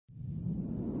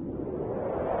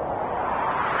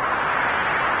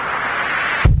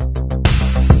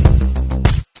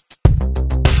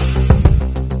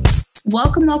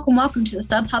Welcome, welcome, welcome to the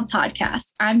Sub Hub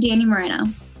Podcast. I'm Danny Moreno.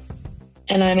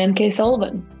 And I'm MK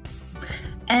Sullivan.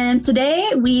 And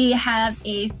today we have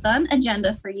a fun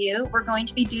agenda for you. We're going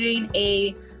to be doing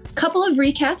a couple of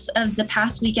recaps of the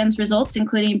past weekend's results,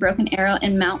 including Broken Arrow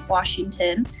and Mount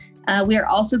Washington. We are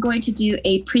also going to do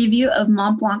a preview of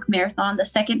Mont Blanc Marathon, the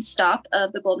second stop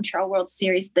of the Golden Trail World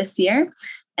Series this year.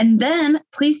 And then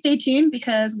please stay tuned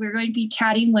because we're going to be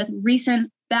chatting with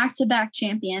recent back-to-back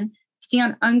champion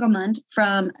Stian Angermund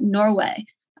from Norway.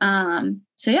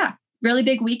 Really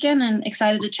big weekend and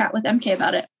excited to chat with MK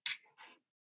about it.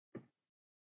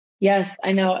 Yes,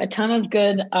 I know. A ton of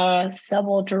good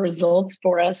sub-ultra results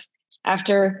for us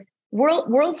after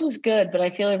Worlds was good, but I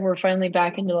feel like we're finally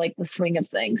back into like the swing of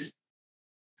things.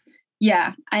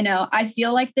 Yeah, I know. I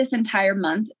feel like this entire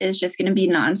month is just going to be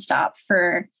nonstop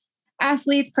for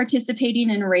athletes participating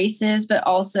in races, but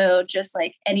also just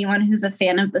like anyone who's a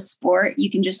fan of the sport. You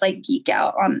can just like geek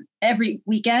out on every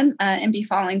weekend and be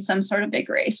following some sort of big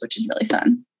race, which is really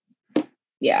fun.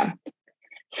 Yeah.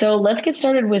 So let's get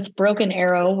started with Broken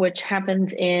Arrow, which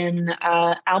happens in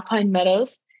Alpine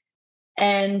Meadows.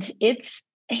 And it's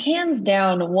hands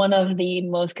down one of the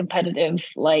most competitive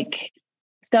like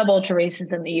sub-ultra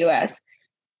races in the US.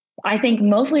 I think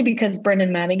mostly because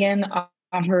Brendan Madigan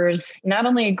offers not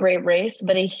only a great race,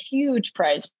 but a huge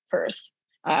prize purse,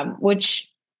 which,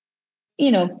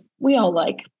 you know, we all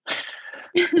like.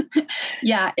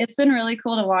 Yeah, it's been really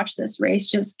cool to watch this race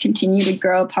just continue to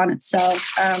grow upon itself.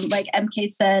 Like MK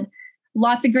said,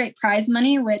 lots of great prize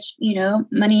money, which, you know,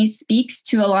 money speaks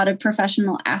to a lot of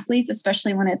professional athletes,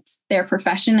 especially when it's their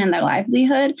profession and their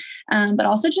livelihood. But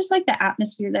also just like the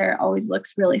atmosphere there always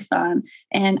looks really fun.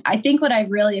 And I think what I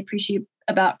really appreciate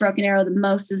about Broken Arrow the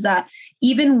most is that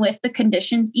even with the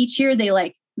conditions each year, they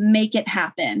like make it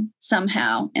happen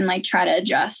somehow and like try to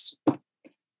adjust.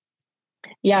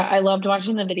 Yeah, I loved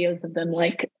watching the videos of them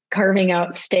like carving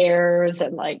out stairs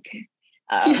and like,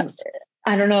 Yes.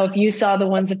 I don't know if you saw the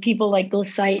ones of people like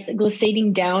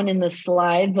glissading down in the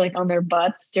slides, like on their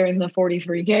butts during the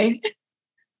 43K.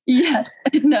 Yes.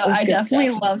 No, I definitely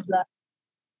stuff. love that.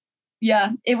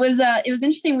 Yeah, it was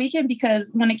interesting weekend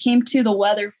because when it came to the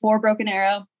weather for Broken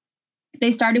Arrow, they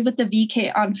started with the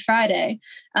VK on Friday.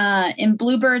 And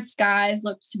bluebird skies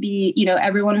looked to be, you know,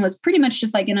 everyone was pretty much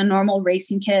just like in a normal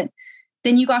racing kit.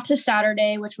 Then you got to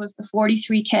Saturday, which was the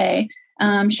 43K.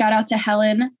 Shout out to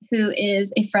Helen, who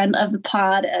is a friend of the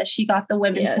pod. She got the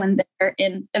women's win there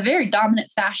in a very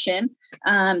dominant fashion.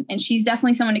 And she's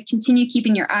definitely someone to continue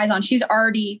keeping your eyes on. She's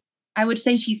already, I would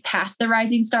say she's past the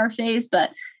rising star phase, but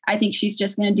I think she's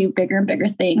just going to do bigger and bigger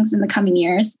things in the coming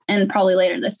years and probably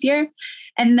later this year.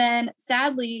 And then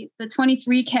sadly, the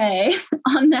 23K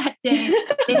on that day,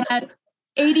 they had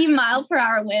 80 mile per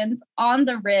hour winds on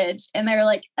the ridge. And they were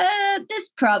like, this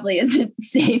probably isn't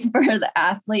safe for the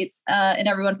athletes and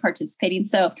everyone participating.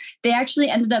 So they actually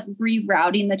ended up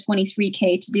rerouting the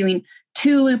 23K to doing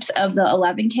 2 loops of the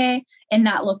 11K. And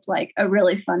that looked like a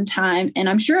really fun time. And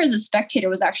I'm sure as a spectator, it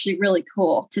was actually really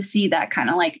cool to see that kind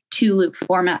of like 2 loop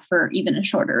format for even a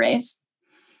shorter race.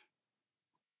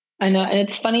 I know. And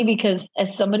it's funny because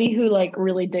as somebody who like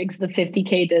really digs the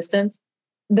 50K distance,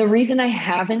 the reason I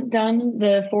haven't done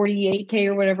the 48K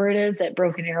or whatever it is at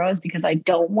Broken Arrow is because I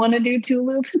don't want to do 2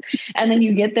 loops. And then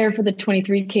you get there for the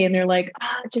 23K and they're like,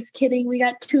 just kidding. We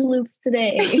got 2 loops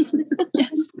today.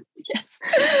 Yes,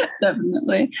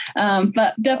 definitely.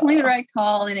 But definitely the right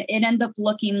call. And it ended up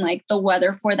looking like the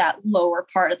weather for that lower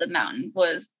part of the mountain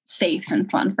was safe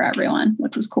and fun for everyone,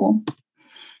 which was cool.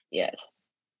 Yes.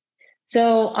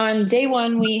 So on day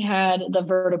 1, we had the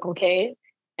vertical K,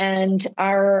 and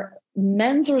our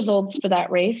men's results for that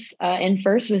race in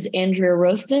first was Andrea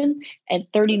Roston at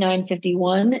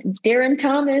 39:51. Darren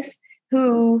Thomas,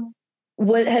 who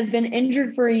has been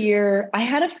injured for a year. I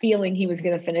had a feeling he was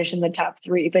going to finish in the top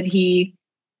 3, but he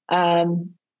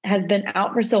has been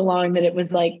out for so long that it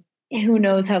was like, who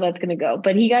knows how that's going to go.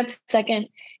 But he got second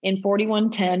in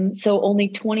 41:10, so only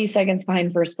 20 seconds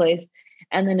behind first place.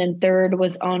 And then in third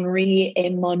was Henri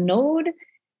Monod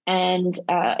and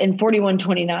in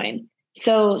 41:29.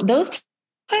 So those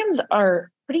times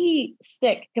are pretty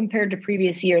sick compared to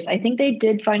previous years. I think they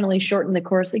did finally shorten the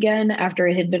course again after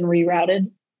it had been rerouted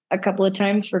a couple of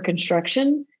times for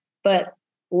construction, but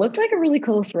looked like a really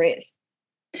close race.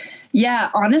 Yeah,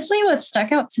 honestly, what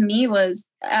stuck out to me was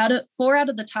 4 out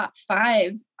of the top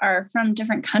 5 are from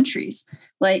different countries.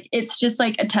 Like, it's just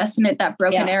like a testament that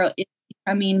Broken Arrow is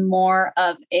becoming more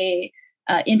of a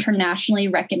internationally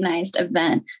recognized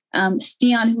event.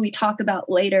 Stian, who we talk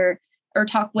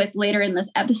with later in this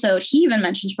episode, he even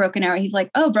mentions Broken Arrow. He's like,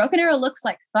 oh, Broken Arrow looks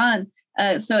like fun.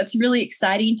 So it's really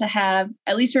exciting to have,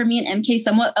 at least for me and MK,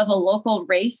 somewhat of a local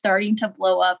race starting to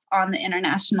blow up on the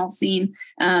international scene.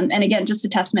 And again, just a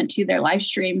testament to their live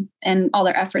stream and all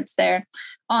their efforts there.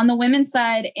 On the women's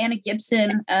side, Anna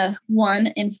Gibson won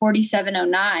in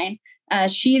 47:09.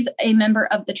 She's a member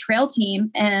of the trail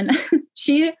team, and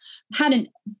she had a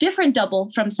different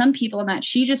double from some people in that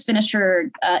she just finished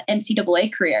her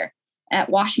NCAA career at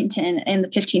Washington in the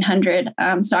 1500.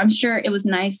 So I'm sure it was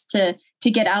nice to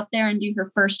get out there and do her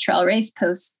first trail race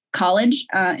post college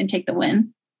and take the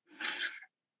win.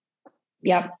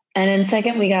 Yep. And in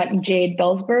second, we got Jade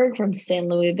Belsberg from San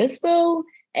Luis Obispo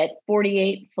at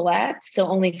 48 flat, so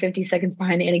only 50 seconds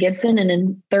behind Anna Gibson. And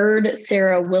in third,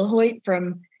 Sarah Wilhoit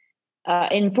from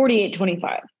in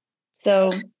 48:25.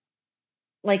 So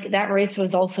like that race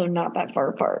was also not that far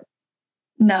apart.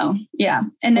 No. Yeah.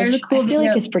 And there's a cool I feel video.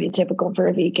 like it's pretty typical for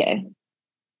a VK.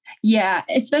 Yeah.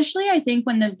 Especially I think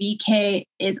when the VK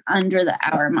is under the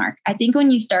hour mark. I think when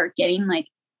you start getting like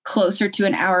closer to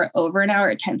an hour, over an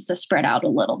hour, it tends to spread out a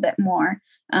little bit more.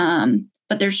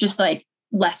 But there's just like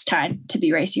less time to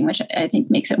be racing, which I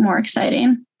think makes it more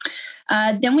exciting.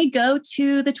 Then we go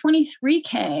to the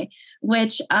 23K,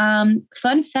 which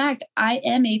fun fact, I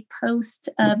am a post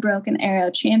Broken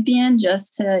Arrow champion,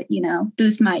 just to,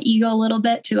 boost my ego a little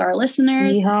bit to our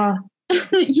listeners. Yeah.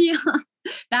 Yeah.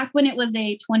 Back when it was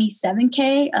a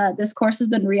 27K, this course has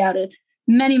been rerouted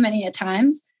many, many a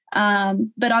times.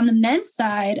 But on the men's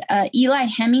side, Eli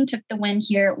Hemming took the win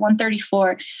here,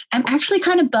 134. I'm actually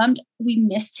kind of bummed we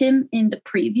missed him in the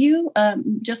preview,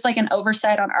 just like an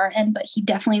oversight on our end, but he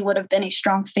definitely would have been a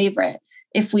strong favorite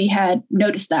if we had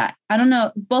noticed that. I don't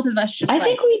know. Both of us I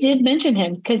think we did mention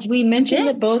him because we mentioned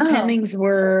that both Hemmings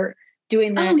were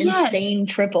doing that insane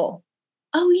triple.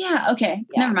 Oh, yeah. Okay.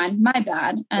 Yeah. Never mind. My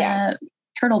bad. Yeah.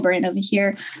 Turtle brain over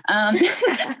here. And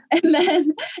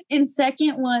then in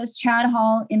second was Chad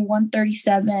Hall in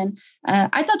 137.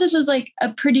 I thought this was like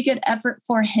a pretty good effort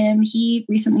for him. He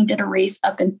recently did a race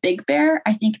up in Big Bear,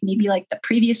 I think maybe like the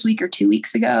previous week or 2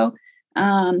 weeks ago.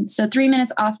 So 3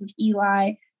 minutes off of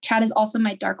Eli. Chad is also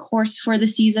my dark horse for the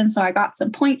season, so I got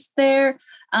some points there.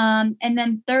 And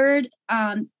then third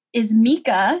is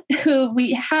Mika, who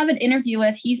we have an interview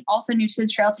with. He's also new to the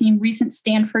trail team, recent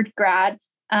Stanford grad.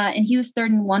 And he was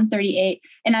third in 138.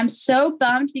 And I'm so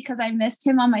bummed because I missed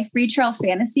him on my free trail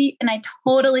fantasy, and I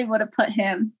totally would have put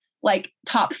him like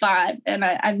top 5. And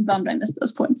I'm bummed I missed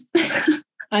those points.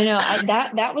 I know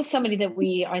that was somebody that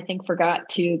I think forgot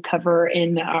to cover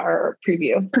in our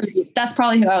preview. That's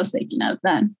probably who I was thinking of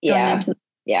then. Yeah.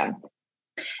 Yeah.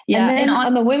 And then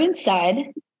on the women's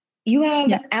side, you have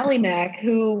Allie Mack,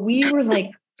 who we were like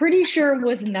pretty sure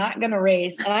was not going to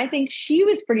race. And I think she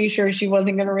was pretty sure she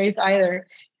wasn't going to race either.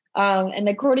 And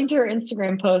according to her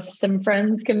Instagram posts, some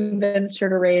friends convinced her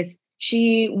to race.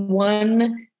 She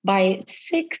won by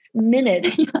 6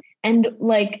 minutes and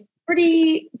like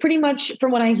pretty much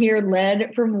from what I hear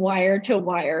led from wire to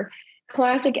wire.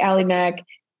 Classic Allie Mack.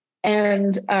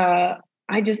 And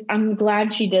I'm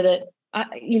glad she did it.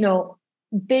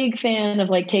 Big fan of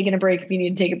like taking a break if you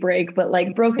need to take a break, but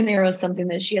like Broken Arrow is something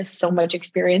that she has so much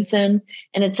experience in,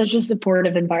 and it's such a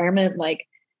supportive environment. Like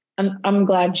I'm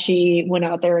glad she went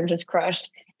out there and just crushed.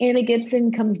 Anna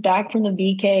Gibson comes back from the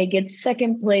VK, gets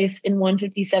second place in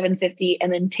 157.50,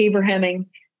 and then Tabor Hemming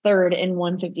third in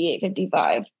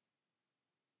 158.55.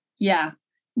 Yeah.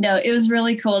 No, it was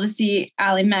really cool to see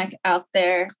Allie Mack out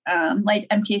there. Like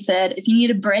MK said, if you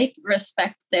need a break,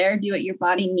 respect there, do what your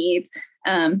body needs.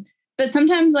 But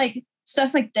sometimes like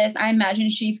stuff like this, I imagine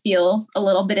she feels a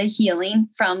little bit of healing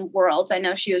from Worlds. I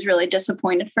know she was really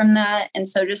disappointed from that. And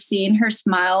so just seeing her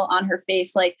smile on her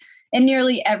face, like in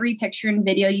nearly every picture and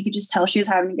video, you could just tell she was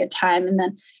having a good time. And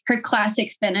then her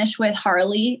classic finish with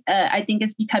Harley, I think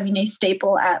is becoming a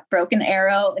staple at Broken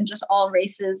Arrow and just all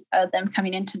races, them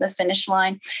coming into the finish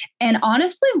line. And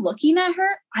honestly, looking at her,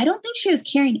 I don't think she was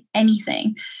carrying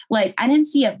anything. Like I didn't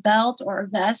see a belt or a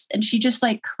vest, and she just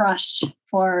like crushed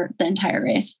for the entire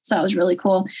race. So that was really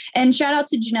cool. And shout out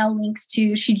to Janelle Links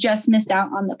too. She just missed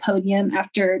out on the podium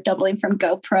after doubling from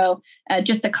GoPro,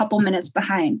 just a couple minutes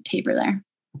behind Tabor there.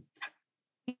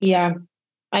 Yeah,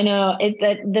 I know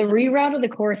the reroute of the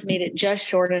course made it just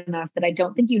short enough that I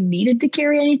don't think you needed to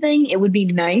carry anything. It would be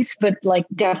nice, but like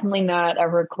definitely not a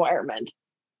requirement.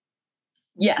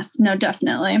 Yes, no,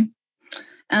 definitely.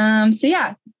 So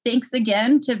yeah, thanks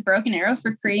again to Broken Arrow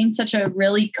for creating such a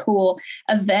really cool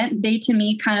event. They, to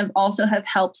me, kind of also have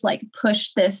helped like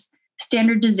push this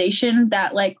standardization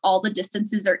that like all the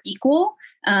distances are equal,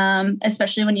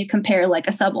 especially when you compare like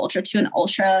a sub ultra to an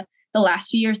ultra. the last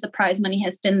few years, the prize money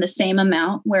has been the same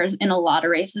amount, whereas in a lot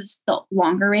of races, the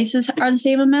longer races are the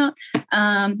same amount.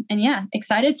 And yeah,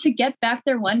 excited to get back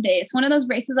there one day. It's one of those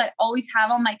races I always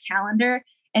have on my calendar,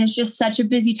 and it's just such a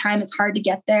busy time. It's hard to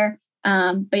get there.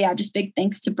 But yeah, just big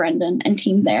thanks to Brendan and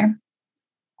team there.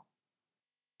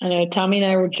 I know Tommy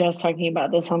and I were just talking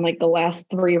about this on like the last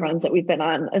 3 runs that we've been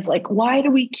on. It's like, why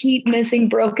do we keep missing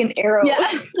Broken Arrow?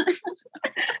 Yeah.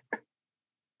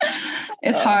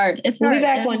 It's hard. We'll be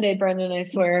back one day, Brendan, I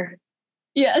swear.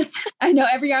 Yes. I know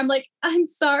every year I'm like, I'm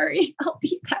sorry. I'll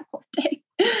be back one day.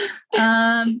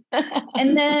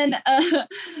 And then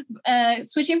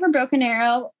switching from Broken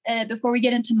Arrow, before we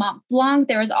get into Mont Blanc,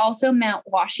 there was also Mount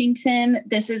Washington.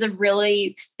 This is a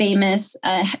really famous,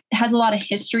 has a lot of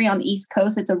history on the East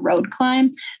Coast. It's a road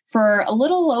climb for a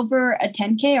little over a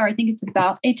 10K, or I think it's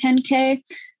about a 10K.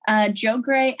 Joe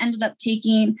Gray ended up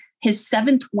taking his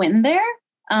 7th win there.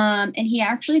 And he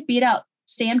actually beat out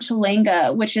Sam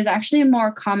Chalanga, which is actually a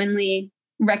more commonly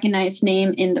recognized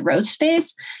name in the road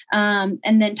space. And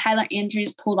then Tyler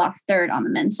Andrews pulled off 3rd on the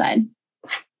men's side.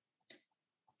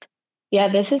 Yeah,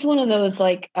 this is one of those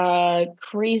like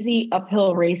crazy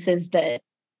uphill races that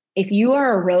if you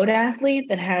are a road athlete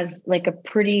that has like a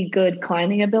pretty good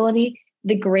climbing ability,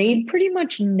 the grade pretty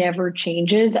much never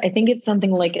changes. I think it's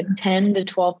something like a 10 to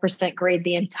 12% grade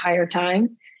the entire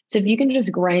time. So if you can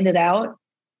just grind it out,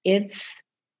 it's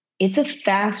a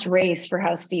fast race for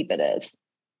how steep it is.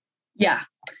 Yeah.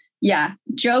 Yeah.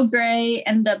 Joe Gray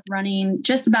ended up running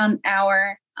just about an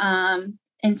hour. And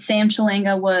Sam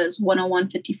Chalanga was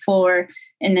 101.54.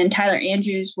 And then Tyler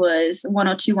Andrews was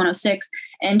 102.106.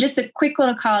 And just a quick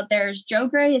little call out there is Joe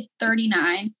Gray is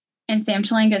 39 and Sam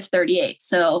Chalanga is 38.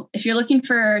 So if you're looking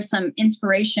for some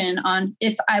inspiration on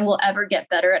if I will ever get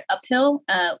better at uphill,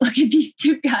 look at these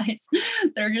 2 guys.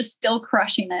 They're just still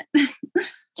crushing it.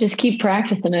 Just keep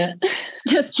practicing it.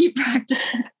 Just keep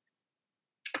practicing.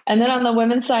 And then on the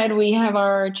women's side, we have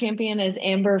our champion is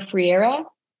Amber Friera,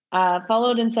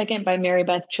 followed in second by Mary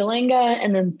Beth Chalanga,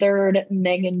 and then 3rd,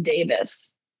 Megan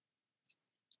Davis.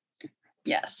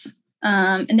 Yes.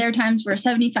 And their times were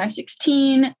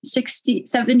 75.16,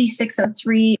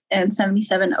 76.03, and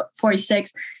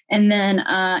 77.46. And then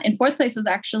in 4th place was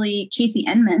actually Casey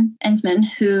Ensman,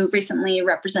 who recently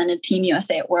represented Team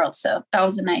USA at Worlds. So that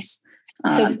was a nice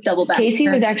double back. Casey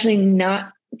was actually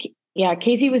not. Yeah,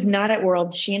 Casey was not at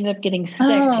Worlds. She ended up getting sick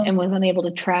and was unable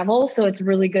to travel. So it's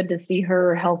really good to see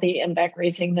her healthy and back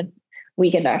racing the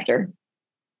weekend after.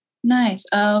 Nice.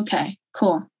 Oh, okay,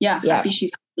 cool. Yeah. Happy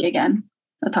she's healthy again.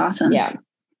 That's awesome. Yeah.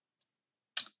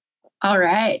 All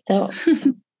right. So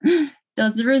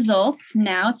those are the results.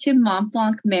 Now to Mont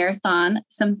Blanc Marathon,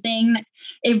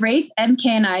 a race MK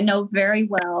and I know very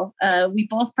well. We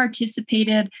both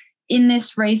participated in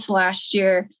this race last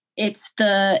year. It's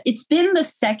been the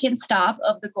 2nd stop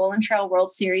of the Golden Trail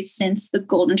World Series since the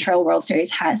Golden Trail World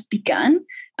Series has begun.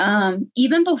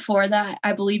 Even before that,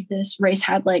 I believe this race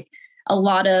had like a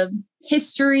lot of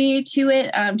history to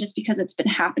it, just because it's been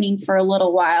happening for a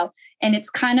little while. And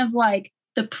it's kind of like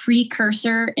the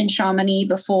precursor in Chamonix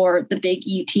before the big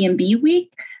UTMB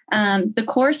week. The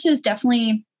course is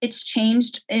it's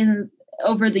changed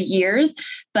over the years,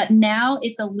 but now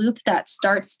it's a loop that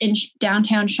starts in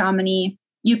downtown Chamonix.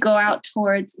 You go out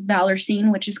towards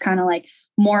Vallorcine, which is kind of like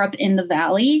more up in the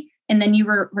valley. And then you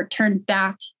return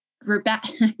back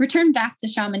to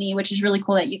Chamonix, which is really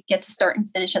cool that you get to start and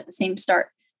finish at the same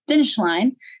finish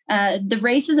line. The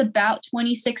race is about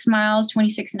 26 miles,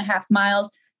 26 and a half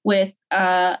miles with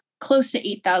close to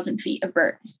 8,000 feet of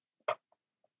vert.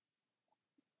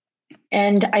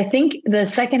 And I think the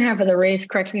second half of the race,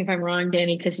 correct me if I'm wrong,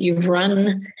 Danny, because you've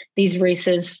run these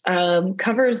races,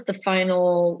 covers the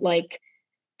final like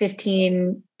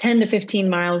 10 to 15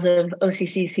 miles of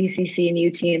OCC, CCC, and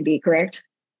UTMB, correct?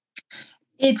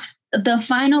 It's the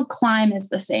final climb is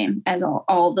the same as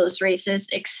all those races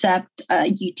except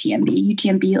UTMB.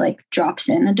 UTMB like drops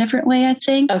in a different way, I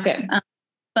think. Okay.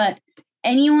 But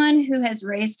anyone who has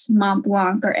raced Mont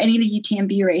Blanc or any of the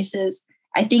UTMB races,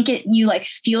 I think you like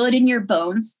feel it in your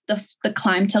bones, the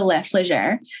climb to La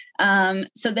Flégère.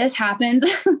 So this happens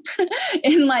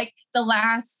in like the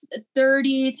last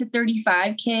 30 to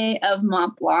 35K of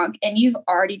Mont Blanc, and you've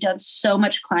already done so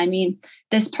much climbing.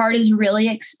 This part is really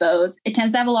exposed. It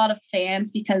tends to have a lot of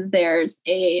fans because there's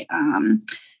a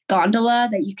gondola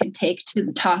that you can take to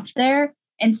the top there.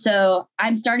 And so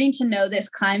I'm starting to know this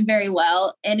climb very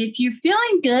well. And if you're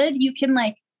feeling good, you can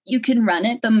run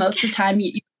it, but most of the time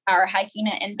you are hiking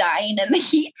it and dying in the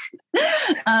heat.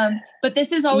 But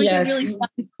this is always a really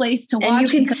fun place to watch. And you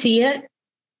can see it.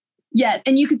 Yeah.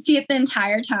 And you could see it the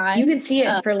entire time. You can see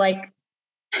it for like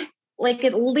like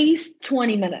at least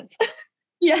 20 minutes.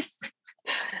 Yes,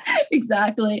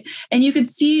 exactly. And you could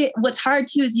see what's hard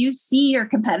too is you see your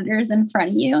competitors in front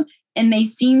of you and they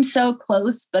seem so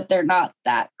close, but they're not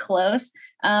that close.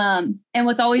 And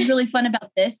what's always really fun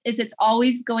about this is it's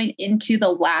always going into the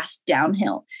last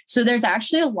downhill. So there's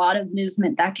actually a lot of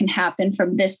movement that can happen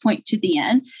from this point to the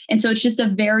end. And so it's just a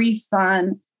very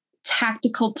fun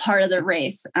tactical part of the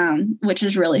race, which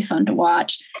is really fun to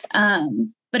watch.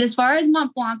 But as far as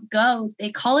Mont Blanc goes,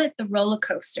 they call it the roller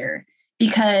coaster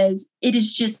because it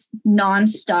is just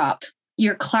nonstop.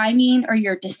 You're climbing or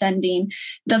you're descending.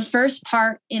 The first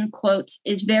part, in quotes,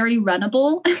 is very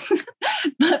runnable,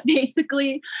 but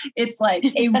basically it's like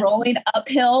a rolling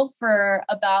uphill for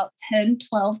about 10,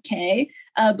 12K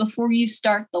before you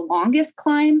start the longest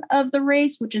climb of the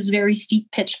race, which is very steep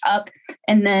pitch up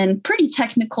and then pretty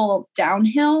technical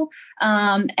downhill.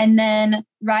 And then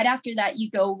right after that, you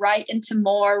go right into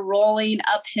more rolling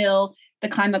uphill, the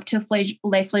climb up to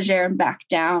Les Flagères and back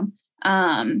down.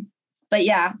 But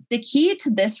yeah, the key to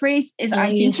this race is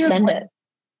I think you send it.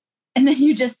 And then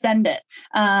you just send it.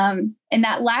 And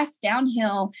that last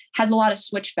downhill has a lot of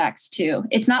switchbacks too.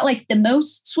 It's not like the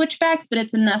most switchbacks, but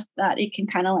it's enough that it can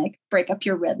kind of like break up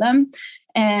your rhythm.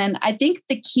 And I think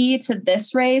the key to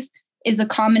this race is a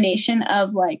combination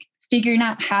of like figuring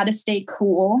out how to stay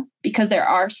cool because there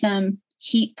are some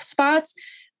heat spots,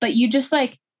 but you just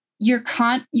like, you're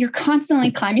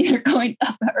constantly climbing or going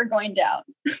up or going down.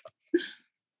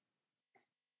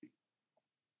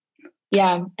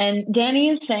 Yeah. And Danny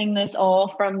is saying this all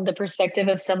from the perspective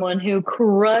of someone who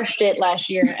crushed it last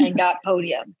year and got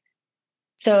podium.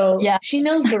 So yeah, she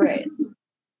knows the race.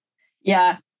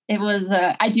 Yeah, it was,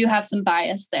 I do have some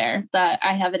bias there that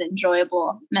I have an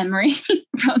enjoyable memory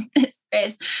from this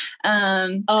race.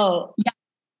 Yeah.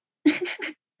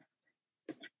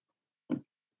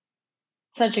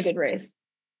 Such a good race.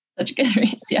 Such a good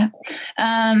race. Yeah.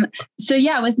 So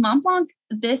yeah, with Mont Blanc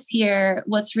this year,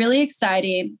 what's really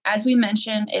exciting, as we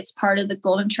mentioned, it's part of the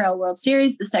Golden Trail World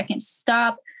Series, the second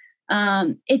stop.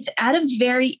 It's at a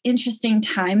very interesting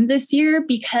time this year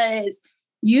because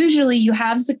usually you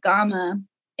have Zagama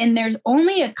and there's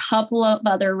only a couple of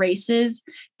other races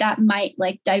that might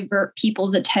like divert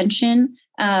people's attention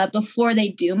before they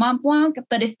do Mont Blanc.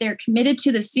 But if they're committed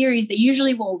to the series, they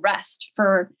usually will rest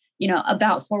for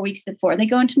about 4 weeks before they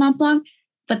go into Mont Blanc.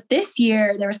 But this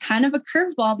year, there was kind of a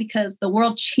curveball because the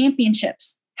World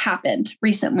Championships happened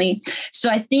recently. So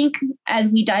I think as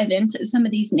we dive into some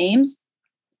of these names,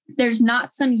 there's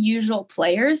not some usual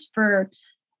players for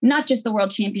not just the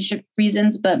World Championship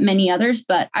reasons, but many others.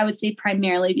 But I would say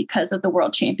primarily because of the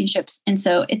World Championships. And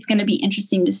so it's going to be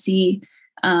interesting to see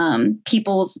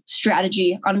people's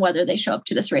strategy on whether they show up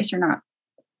to this race or not.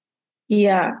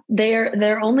 Yeah,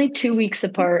 they're only 2 weeks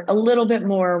apart, a little bit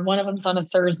more. One of them's on a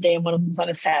Thursday and one of them's on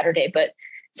a Saturday. But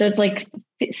so it's like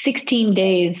 16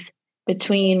 days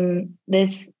between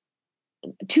this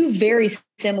two very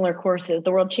similar courses.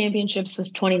 The World Championships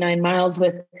was 29 miles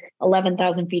with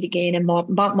 11,000 feet of gain, and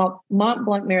Mont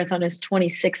Blanc Marathon is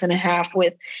 26 and a half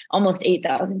with almost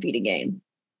 8,000 feet of gain.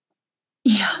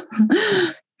 Yeah.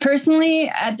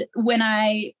 Personally, when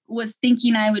I was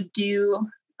thinking I would do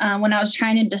when I was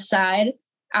trying to decide,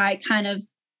 I tend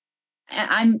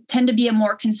to be a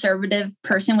more conservative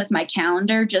person with my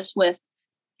calendar, just with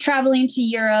traveling to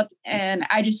Europe. And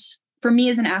for me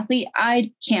as an athlete,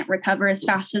 I can't recover as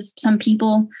fast as some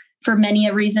people for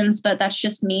many reasons, but that's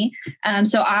just me.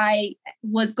 So I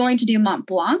was going to do Mont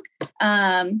Blanc.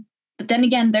 But then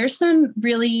again, there's some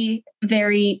really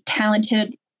very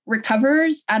talented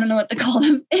recoverers, I don't know what to call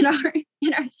them in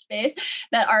our space,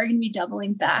 that are going to be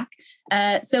doubling back.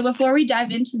 So before we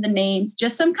dive into the names,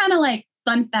 just some kind of like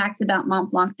fun facts about Mont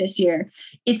Blanc this year.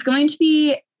 It's going to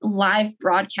be live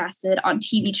broadcasted on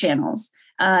TV channels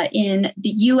in the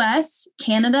US,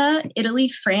 Canada, Italy,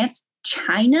 France,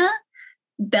 China,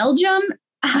 Belgium,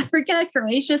 Africa,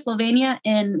 Croatia, Slovenia,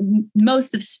 and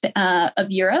most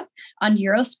of Europe on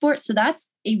Eurosport. So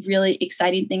that's a really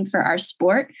exciting thing for our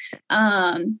sport.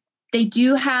 They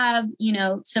do have,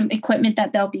 some equipment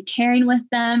that they'll be carrying with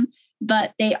them,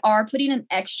 but they are putting an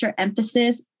extra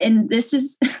emphasis. And this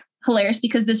is hilarious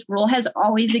because this rule has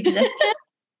always existed.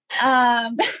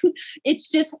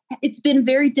 It's been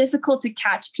very difficult to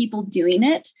catch people doing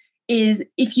it. Is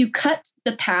if you cut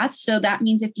the path, so that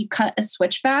means if you cut a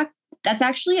switchback, that's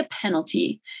actually a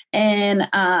penalty. And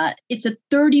it's a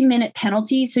 30-minute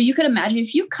penalty. So you could imagine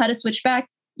if you cut a switchback,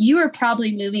 you are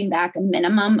probably moving back a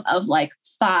minimum of like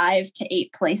 5 to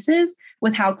 8 places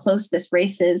with how close this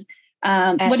race is.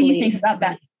 What do you think about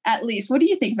that? At least, what do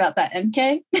you think about that,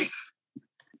 MK?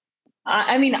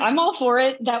 I mean, I'm all for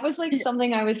it. That was like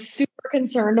something I was super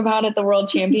concerned about at the World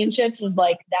Championships is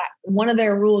like that one of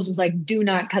their rules was like, do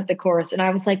not cut the course. And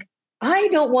I was like, I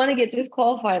don't want to get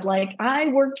disqualified. Like, I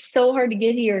worked so hard to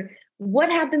get here. What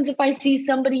happens if I see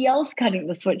somebody else cutting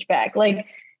the switchback? Like,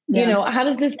 you know, how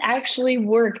does this actually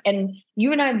work? And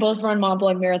you and I both run Mont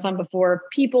Blanc Marathon before.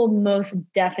 People most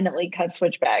definitely cut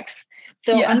switchbacks.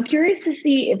 So I'm curious to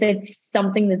see if it's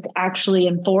something that's actually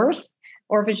enforced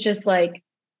or if it's just like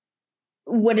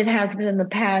what it has been in the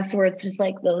past where it's just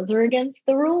like, those are against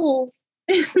the rules,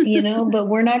 you know, but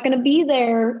we're not going to be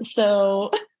there.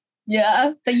 So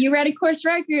yeah, but you read a course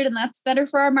record and that's better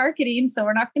for our marketing. So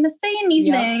we're not going to say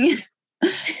anything.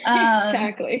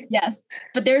 Exactly. Yes,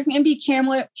 but there's going to be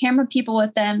camera people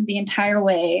with them the entire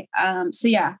way. So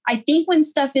yeah, I think when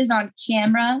stuff is on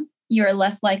camera, you're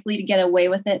less likely to get away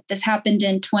with it. This happened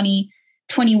in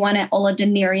 2021 at Ola de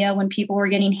Neria when people were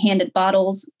getting handed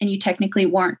bottles and you technically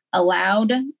weren't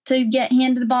allowed to get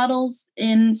handed bottles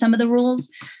in some of the rules.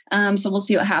 So we'll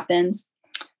see what happens.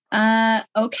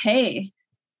 Okay.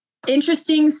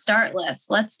 Interesting start list.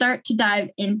 Let's start to dive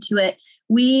into it.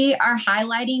 We are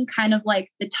highlighting kind of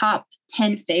like the top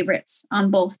 10 favorites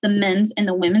on both the men's and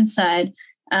the women's side.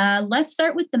 Let's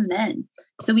start with the men.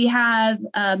 So we have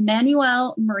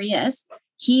Manuel Marias.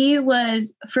 He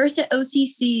was first at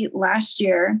OCC last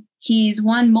year. He's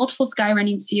won multiple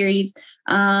skyrunning series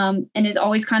and is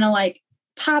always kind of like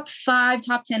top 5,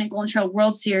 top 10 at Golden Trail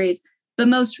World Series. But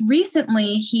most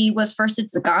recently, he was first at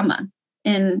Zagama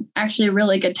and actually a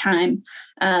really good time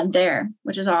there,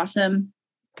 which is awesome.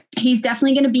 He's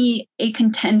definitely going to be a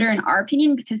contender in our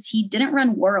opinion because he didn't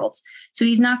run Worlds. So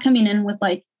he's not coming in with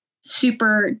like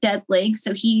super dead legs.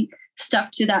 So he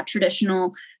stuck to that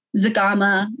traditional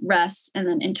Zagama, rest, and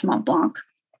then into Mont Blanc.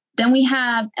 Then we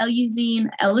have Elyouzine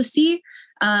Elissi.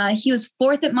 He was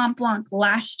 4th at Mont Blanc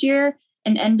last year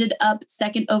and ended up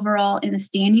 2nd overall in the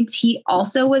standings. He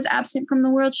also was absent from the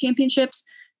World Championships.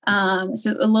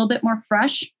 So a little bit more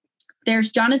fresh.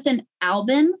 There's Jonathan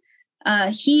Albin.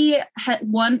 He had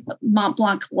won Mont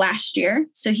Blanc last year.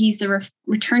 So he's the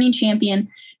returning champion,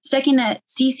 2nd at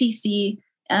CCC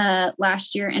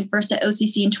last year and 1st at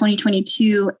OCC in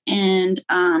 2022. And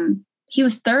he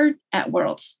was 3rd at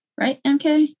Worlds, right,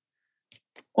 MK?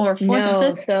 Or 4th or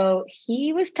 5th? So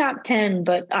he was top 10,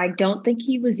 but I don't think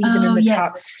he was even in the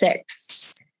top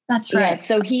 6. That's right. Yeah,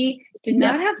 so he did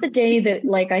not have the day that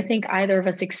like I think either of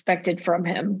us expected from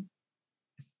him.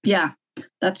 Yeah,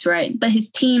 that's right. But his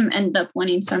team ended up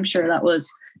winning, so I'm sure that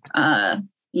was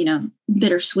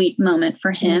bittersweet moment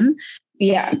for him.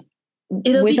 Yeah.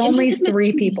 With only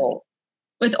 3 people.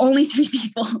 With only 3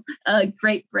 people.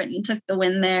 Great Britain took the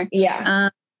win there. Yeah.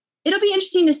 It'll be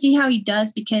interesting to see how he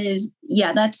does because,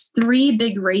 that's 3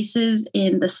 big races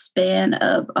in the span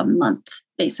of a month,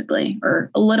 basically,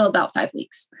 or a little about 5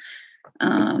 weeks.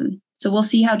 So we'll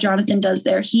see how Jonathan does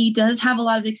there. He does have a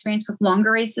lot of experience with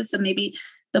longer races, so maybe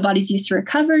the body's used to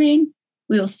recovering.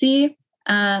 We will see.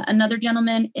 Another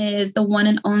gentleman is the one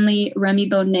and only Remy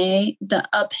Bonnet, the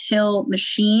uphill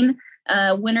machine,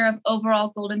 winner of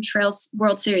overall Golden Trail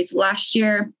World Series last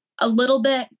year. A little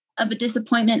bit of a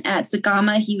disappointment at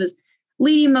Zagama. He was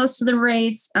leading most of the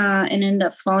race and ended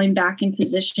up falling back in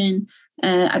position,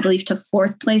 I believe, to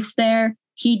 4th place there.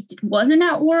 He wasn't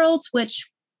at Worlds, which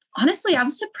honestly, I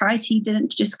was surprised he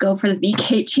didn't just go for the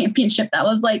VK championship. That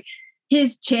was like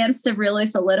his chance to really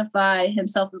solidify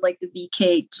himself as like the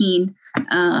VK king.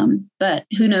 But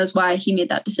who knows why he made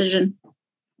that decision.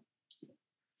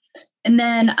 And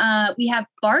then we have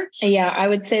Bart. Yeah, I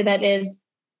would say that is,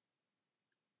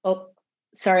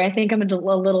 sorry, I think I'm a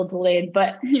little delayed,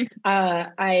 but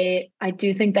I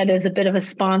do think that is a bit of a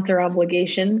sponsor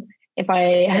obligation if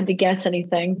I had to guess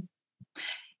anything.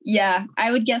 Yeah,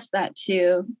 I would guess that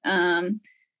too.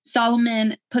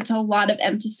 Solomon puts a lot of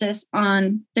emphasis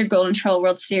on their Golden Trail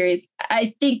World Series.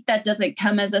 I think that doesn't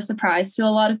come as a surprise to a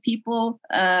lot of people.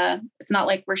 It's not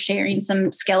like we're sharing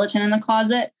some skeleton in the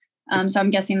closet. So I'm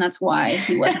guessing that's why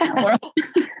he wasn't at World.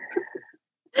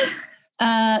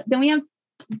 Then we have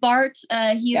Bart.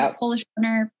 He is a Polish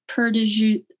runner,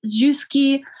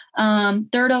 Perdziewski,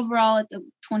 3rd overall at the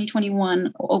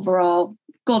 2021 overall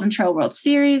Golden Trail World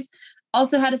Series.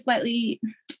 Also had a slightly,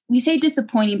 we say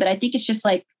disappointing, but I think it's just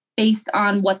like based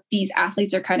on what these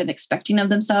athletes are kind of expecting of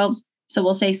themselves. So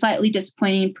we'll say slightly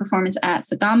disappointing performance at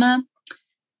Zagama.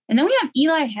 And then we have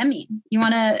Eli Hemming. You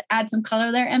want to add some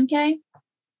color there, MK?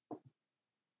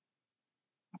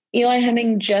 Eli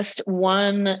Hemming just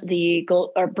won the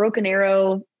Broken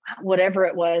Arrow, whatever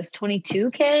it was,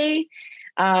 22K.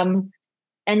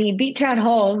 And he beat Chad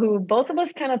Hall, who both of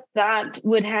us kind of thought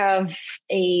would have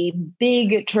a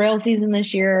big trail season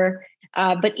this year.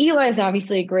 But Eli is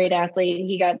obviously a great athlete.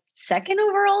 He got second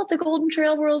overall at the Golden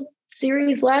Trail World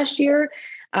Series last year.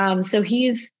 So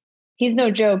he's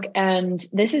no joke. And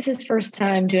this is his first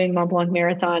time doing Mont Blanc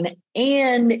Marathon.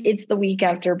 And it's the week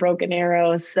after Broken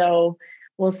Arrow. So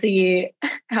we'll see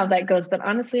how that goes. But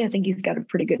honestly, I think he's got a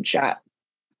pretty good shot.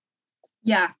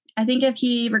 Yeah, I think if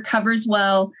he recovers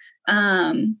well,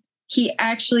 he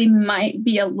actually might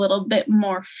be a little bit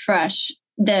more fresh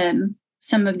than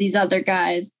some of these other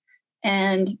guys.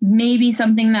 And maybe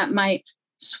something that might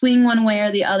swing one way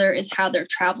or the other is how their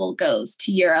travel goes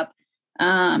to Europe,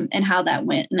 and how that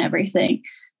went and everything.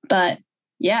 But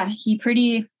yeah,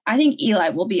 I think Eli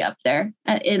will be up there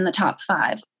in the top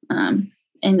 5. And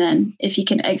then if he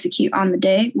can execute on the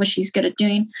day, which he's good at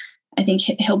doing, I think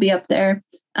he'll be up there.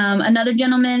 Another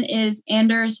gentleman is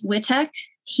Anders Wittek.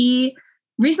 He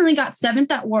recently got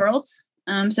 7th at Worlds.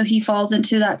 So he falls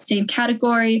into that same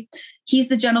category. He's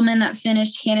the gentleman that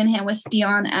finished hand in hand with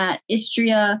Stian at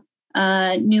Istria,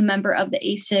 new member of the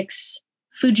A6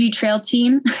 Fuji Trail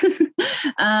team.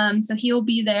 So he will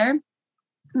be there.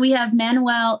 We have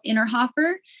Manuel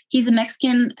Innerhofer. He's a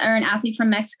Mexican, or an athlete from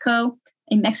Mexico.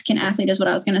 A Mexican athlete is what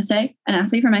I was going to say. An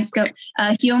athlete from Mexico.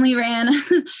 He only ran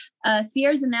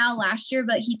Sierra Zanal last year,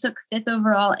 but he took 5th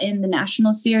overall in the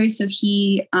national series. So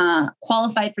he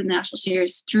qualified for the national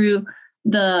series through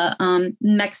the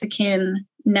Mexican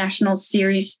national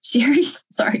series.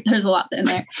 Sorry, there's a lot in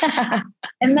there.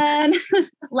 And then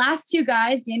last 2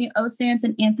 guys, Daniel Osans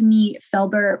and Anthony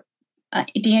Felber.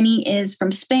 Danny is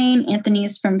from Spain. Anthony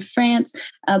is from France.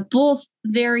 Both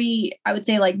very, I would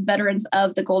say, like veterans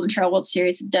of the Golden Trail World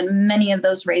Series, have done many of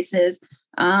those races,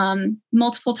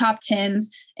 multiple top 10s.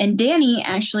 And Danny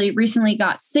actually recently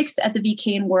got 6th at the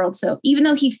VK in World. So even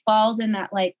though he falls in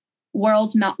that like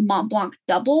World's Mont Blanc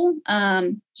double,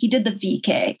 he did the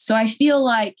VK. So I feel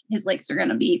like his legs are going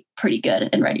to be pretty good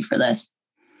and ready for this.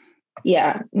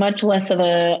 Yeah, much less of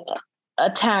a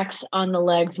tax on the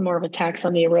legs, more of a tax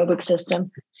on the aerobic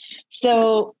system.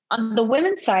 So on the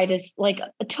women's side is like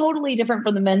totally different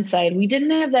from the men's side. We didn't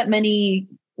have that many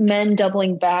men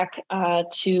doubling back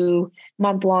to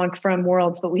Mont Blanc from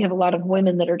Worlds, but we have a lot of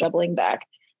women that are doubling back.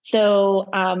 So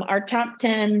our top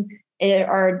 10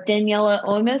 are Daniela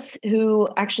Omis, who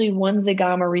actually won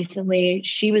Zagama recently.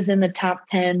 She was in the top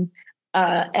 10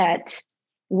 at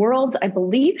Worlds. I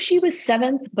believe she was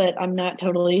 7th, but I'm not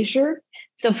totally sure.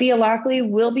 Sophia Lockley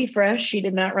will be fresh. She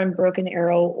did not run Broken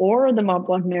Arrow or the Mont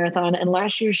Blanc Marathon. And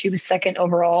last year she was 2nd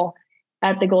overall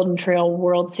at the Golden Trail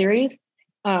World Series.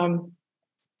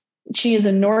 She is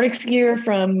a Nordic skier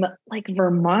from like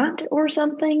Vermont or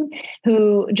something,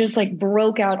 who just like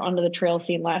broke out onto the trail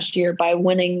scene last year by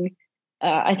winning.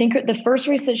 I think the first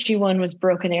race that she won was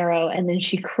Broken Arrow. And then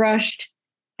she crushed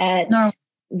at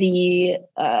the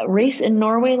race in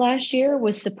Norway last year.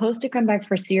 Was supposed to come back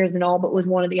for Sears and all, but was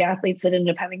one of the athletes that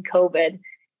ended up having COVID,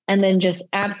 and then just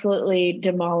absolutely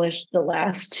demolished the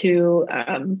last 2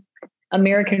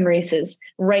 American races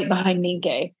right behind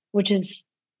Nienke, which is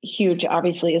huge,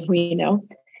 obviously, as we know.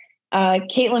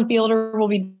 Caitlin Fielder will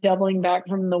be doubling back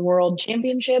from the World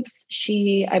Championships.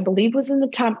 She, I believe, was in the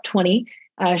top 20.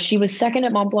 She was 2nd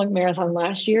at Mont Blanc Marathon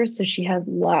last year, so she has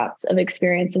lots of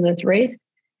experience in this race.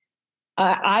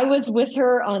 I was with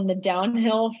her on the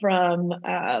downhill from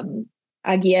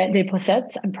Aguillette des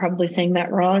Placettes. I'm probably saying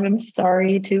that wrong. I'm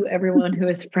sorry to everyone who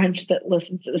is French that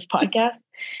listens to this podcast.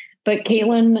 But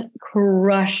Caitlin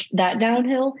crushed that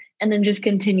downhill and then just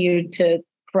continued to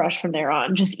crush from there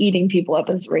on, just eating people up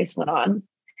as the race went on.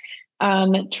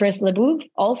 Therese Leboeuf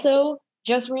also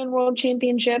just ran World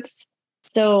Championships.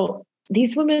 So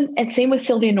these women, and same with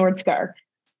Sylvia Nordskar.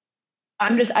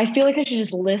 I feel like I should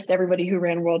just list everybody who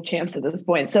ran World Champs at this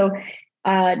point. So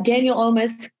Daniel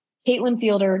Omis, Caitlin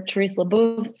Fielder, Therese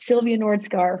Leboeuf, Sylvia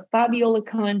Nordskar, Fabiola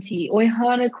Conti,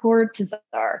 Oyhana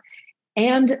Cortazar.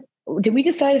 And did we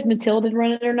decide if Mathilde did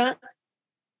run it or not?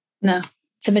 No.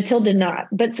 So Mathilde did not.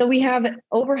 But so we have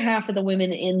over half of the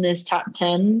women in this top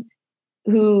 10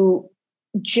 who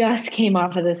just came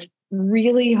off of this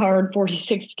really hard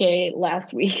 46K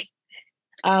last week.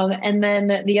 And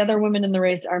then the other women in the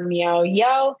race are Miao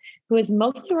Yao, who has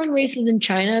mostly run races in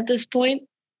China at this point.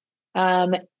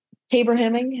 Tabor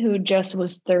Hemming, who just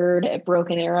was 3rd at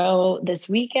Broken Arrow this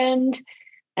weekend.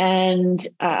 And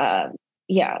the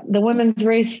women's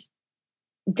race,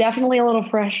 definitely a little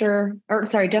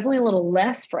definitely a little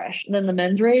less fresh than the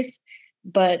men's race.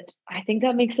 But I think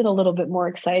that makes it a little bit more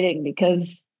exciting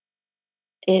because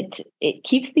it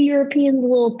keeps the Europeans a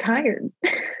little tired.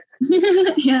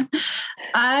 Yeah.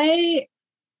 I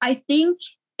think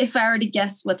if I were to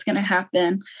guess what's going to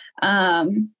happen,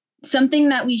 something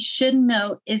that we should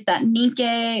note is that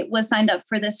Nike was signed up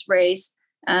for this race.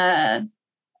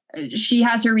 She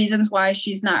has her reasons why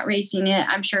she's not racing it.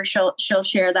 I'm sure she'll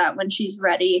share that when she's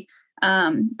ready.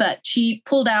 But she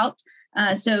pulled out.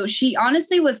 So she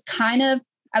honestly was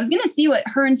I was going to see what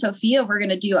her and Sophia were going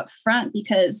to do up front,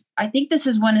 because I think this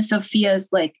is one of Sophia's,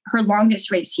 like, her longest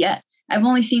race yet. I've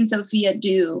only seen Sophia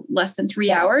do less than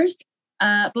 3 hours.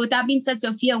 But with that being said,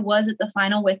 Sophia was at the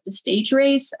final with the stage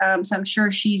race. So I'm sure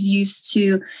she's used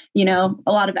to, a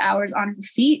lot of hours on her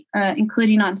feet,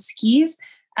 including on skis.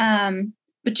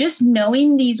 But just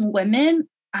knowing these women,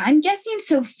 I'm guessing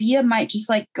Sophia might just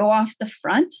like go off the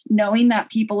front, knowing that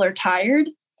people are tired,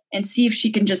 and see if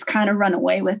she can just kind of run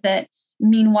away with it.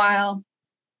 Meanwhile,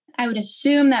 I would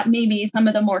assume that maybe some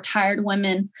of the more tired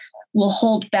women will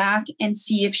hold back and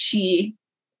see if she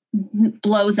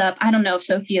blows up. I don't know if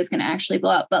Sophia is going to actually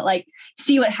blow up, but like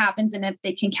see what happens and if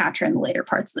they can catch her in the later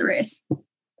parts of the race.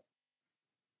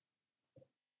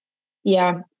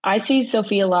 Yeah, I see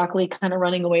Sophia Lockley kind of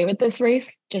running away with this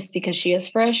race just because she is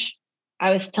fresh. I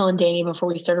was telling Danny before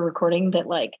we started recording that,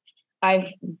 like,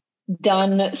 I've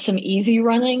done some easy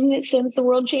running since the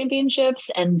World Championships,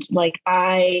 and like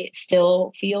I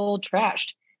still feel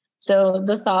trashed. So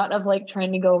the thought of like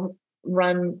trying to go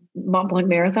run Mont Blanc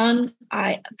Marathon,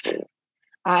 I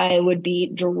would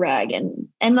be dragging.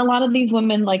 And a lot of these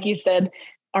women, like you said,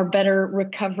 are better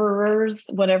recoverers,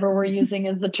 whatever we're using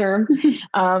as the term,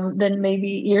 than maybe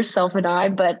yourself and I.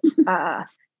 But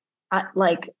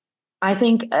I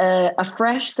think a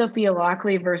fresh Sophia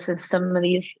Lockley versus some of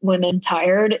these women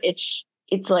tired, it's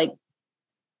like,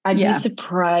 I'd be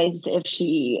surprised if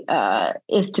she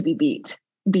is to be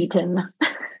beaten.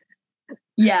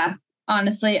 Yeah,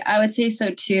 honestly, I would say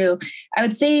so too. I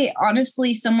would say,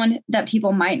 honestly, someone that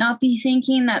people might not be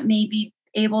thinking that may be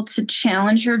able to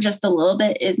challenge her just a little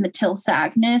bit is Mathilde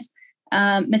Sagnes.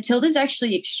 Mathilde is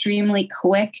actually extremely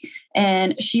quick,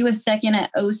 and she was second at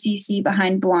OCC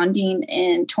behind Blondine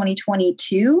in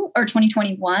 2022 or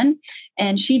 2021,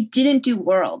 and she didn't do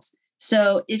Worlds.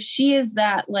 So if she is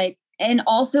that, like, and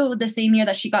also the same year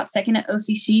that she got second at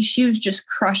OCC, she was just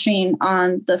crushing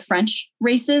on the French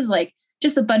races, like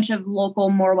just a bunch of local,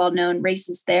 more well-known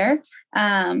races there.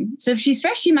 So if she's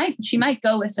fresh, she might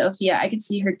go with Sophia. I could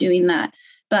see her doing that,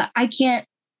 but I can't.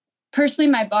 Personally,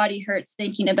 my body hurts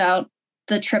thinking about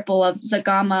the triple of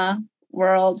Zagama,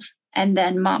 Worlds, and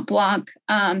then Mont Blanc.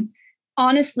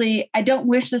 Honestly, I don't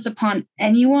wish this upon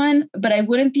anyone, but I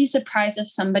wouldn't be surprised if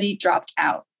somebody dropped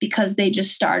out because they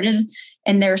just started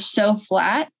and they're so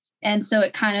flat. And so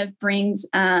it kind of brings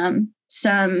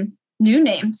some new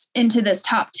names into this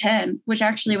top 10, which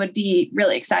actually would be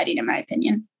really exciting in my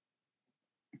opinion.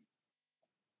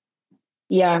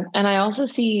 Yeah. And I also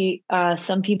see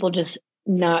some people just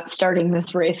not starting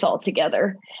this race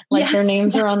altogether. Like their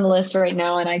names are on the list right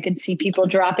now, and I could see people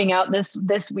dropping out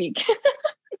this week.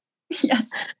 Yes.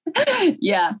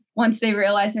 Yeah. Once they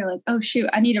realize, they're like, oh shoot,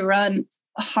 I need to run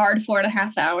hard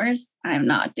 4.5 hours. I'm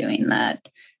not doing that.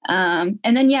 And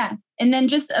then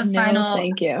just a final.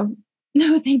 Thank you.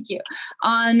 No, thank you.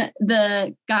 On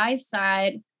the guys'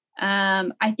 side,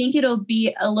 I think it'll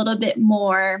be a little bit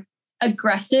more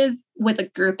aggressive with a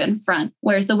group in front,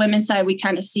 whereas the women's side, we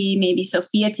kind of see maybe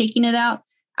Sophia taking it out.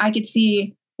 I could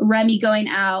see Remy going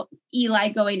out, Eli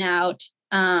going out,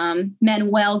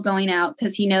 Manuel going out,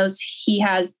 because he knows he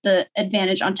has the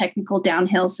advantage on technical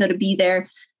downhill. So to be there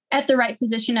at the right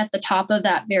position at the top of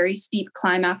that very steep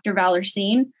climb after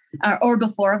Valorsine, or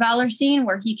before Valorsine,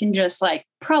 where he can just like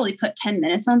probably put 10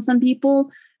 minutes on some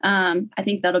people. I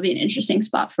think that'll be an interesting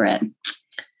spot for it.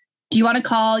 Do you want to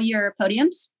call your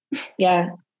podiums?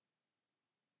 Yeah.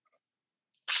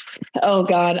 Oh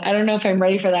God, I don't know if I'm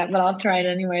ready for that, but I'll try it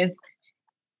anyways.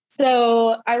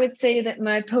 So I would say that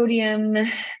my podium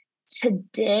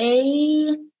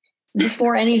today,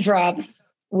 before any drops,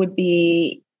 would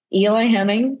be Eli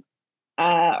Hemming,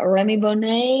 Remy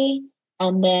Bonnet,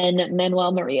 and then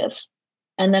Manuel Marias.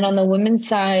 And then on the women's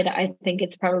side, I think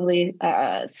it's probably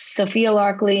Sophia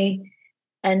Lockley.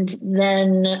 And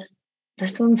then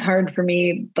this one's hard for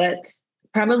me, but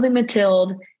probably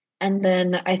Mathilde. And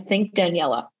then I think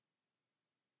Daniela.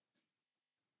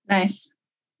 Nice.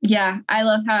 Yeah. I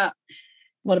love how.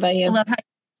 What about you? I love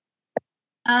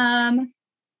how.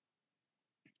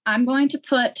 I'm going to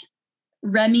put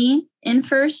Remy in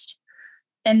first,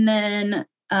 and then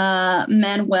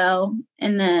Manuel,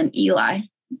 and then Eli.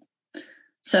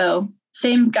 So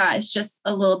same guys, just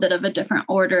a little bit of a different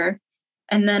order.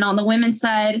 And then on the women's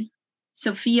side,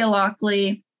 Sophia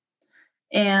Lockley,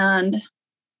 and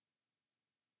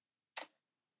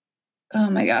oh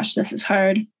my gosh, this is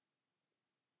hard.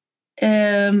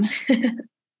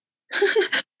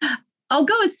 I'll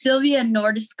go with Sylvia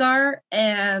Nordiskar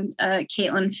and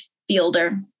Caitlin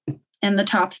Fielder in the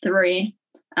top three.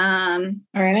 All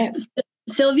right.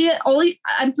 Sylvia,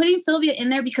 I'm putting Sylvia in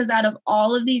there because out of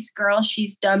all of these girls,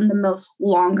 she's done the most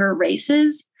longer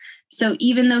races. So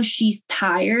even though she's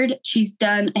tired, she's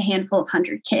done a handful of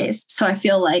 100Ks. So I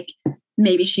feel like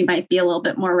maybe she might be a little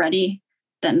bit more ready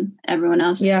than everyone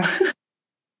else. Yeah.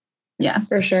 Yeah.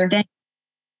 For sure.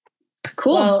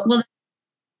 Cool. Well,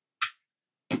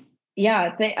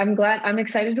 yeah, I'm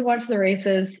excited to watch the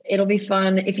races. It'll be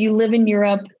fun. If you live in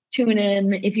Europe, tune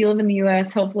in. If you live in the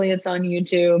US, hopefully it's on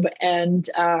YouTube. And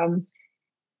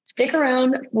stick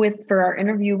around for our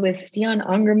interview with Stian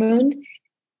Angermund.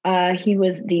 He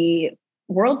was the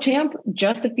world champ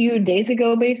just a few days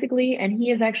ago, basically, and he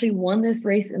has actually won this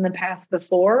race in the past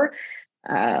before.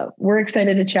 We're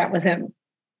excited to chat with him.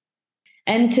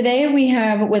 And today we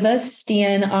have with us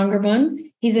Stian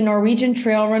Angermund. He's a Norwegian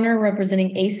trail runner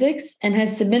representing ASICS and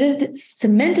has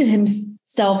cemented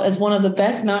himself as one of the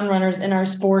best mountain runners in our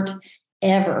sport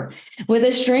ever. With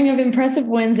a string of impressive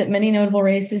wins at many notable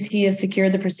races, he has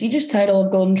secured the prestigious title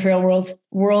of Golden Trail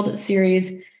World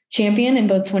Series champion in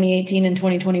both 2018 and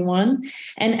 2021.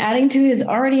 And adding to his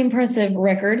already impressive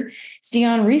record,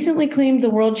 Stian recently claimed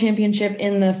the world championship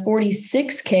in the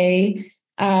 46K,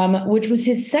 which was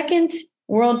his second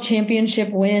world championship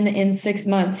win in 6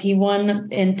 months. He won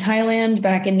in Thailand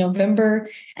back in November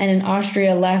and in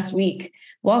Austria last week.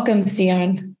 Welcome,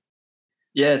 Stian.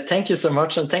 Yeah, thank you so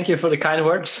much. And thank you for the kind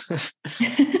words.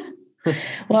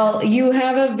 Well, you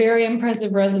have a very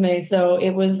impressive resume, so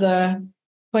it was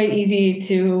quite easy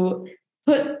to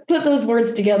put those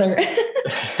words together.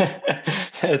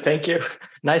 Thank you.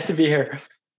 Nice to be here.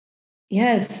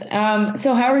 Yes.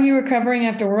 So how are you recovering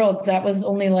after Worlds? That was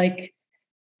only like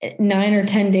 9 or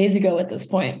 10 days ago at this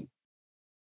point.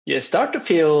 Yeah, start to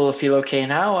feel okay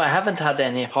now. I haven't had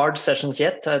any hard sessions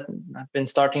yet. I've been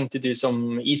starting to do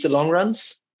some easy long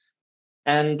runs.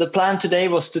 And the plan today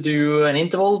was to do an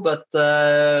interval, but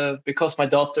because my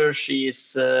daughter, she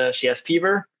has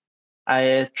fever,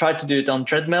 I tried to do it on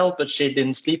treadmill, but she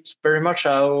didn't sleep very much.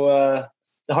 So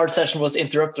the hard session was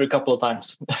interrupted a couple of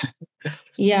times.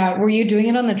 Yeah. Were you doing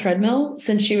it on the treadmill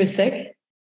since she was sick?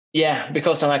 Yeah,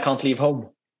 because then I can't leave home.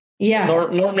 Yeah.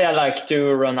 Normally I like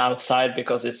to run outside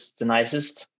because it's the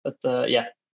nicest, but yeah.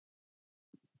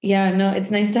 Yeah, no, it's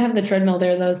nice to have the treadmill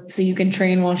there though, so you can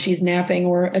train while she's napping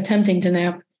or attempting to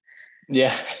nap.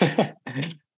 Yeah.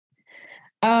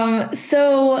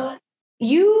 So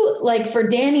you, like, for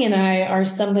Danny and I, are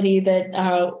somebody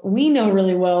that we know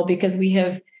really well because we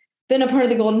have been a part of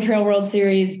the Golden Trail World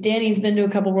Series. Danny's been to a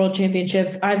couple world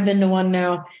championships. I've been to one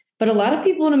now, but a lot of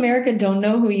people in America don't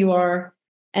know who you are.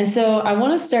 And so I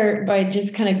want to start by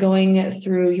just kind of going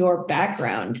through your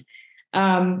background.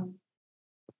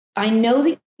 I know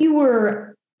that you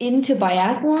were into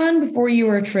biathlon before you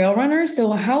were a trail runner.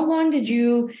 So how long did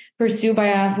you pursue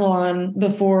biathlon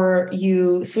before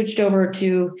you switched over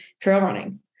to trail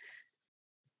running?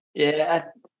 Yeah.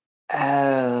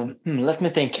 Let me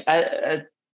think.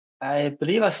 I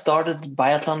believe I started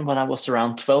biathlon when I was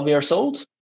around 12 years old.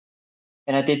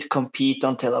 And I did compete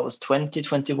until I was 20,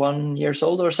 21 years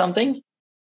old or something.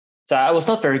 So I was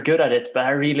not very good at it, but I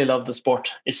really love the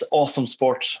sport. It's an awesome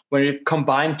sport. When you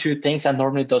combine two things that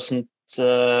normally doesn't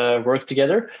work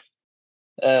together.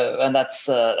 And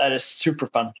that is super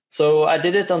fun. So I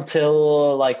did it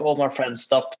until like all my friends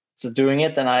stopped doing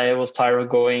it. And I was tired of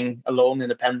going alone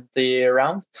independently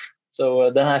around.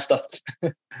 So then I stopped.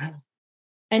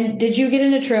 And did you get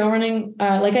into trail running?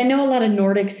 Like, I know a lot of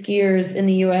Nordic skiers in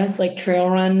the US like trail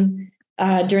run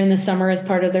during the summer as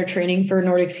part of their training for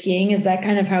Nordic skiing. Is that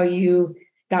kind of how you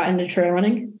got into trail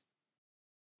running?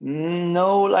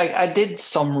 No, like I did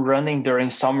some running during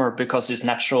summer because it's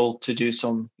natural to do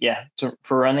some,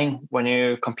 for running when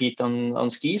you compete on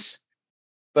skis.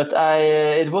 But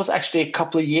it was actually a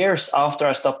couple of years after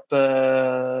I stopped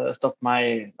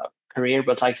my career,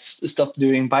 but like stopped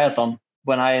doing biathlon.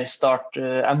 When I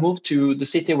moved to the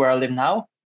city where I live now,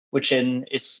 which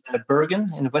is Bergen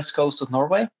in the west coast of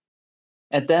Norway.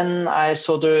 And then I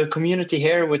saw the community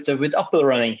here with uphill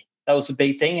running. That was a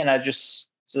big thing. And I just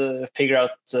figured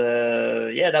out,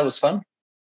 that was fun.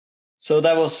 So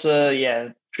that was,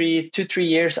 3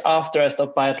 years after I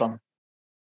stopped biathlon.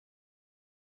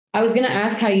 I was going to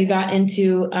ask how you got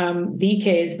into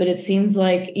VKs, but it seems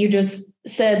like you just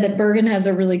said that Bergen has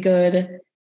a really good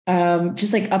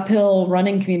just like uphill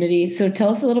running community. So tell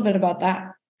us a little bit about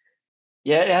that.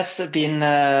 Yeah, it has been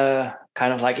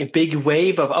kind of like a big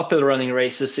wave of uphill running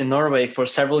races in Norway for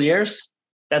several years.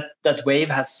 That wave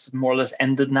has more or less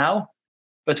ended now.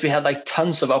 but we had like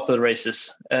tons of uphill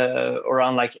races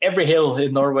around. Like every hill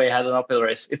in Norway had an uphill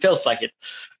race. It feels like it.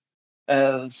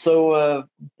 And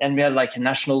we had like a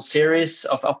national series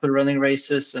of uphill running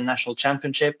races and national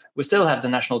championship. We still have the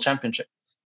national championship.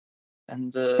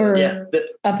 And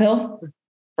uphill?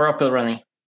 For uphill running.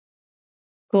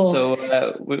 Cool.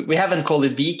 So we haven't called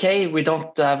it VK. We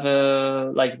don't have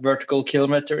like vertical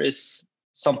kilometer is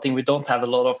something we don't have a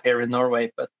lot of here in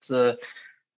Norway. But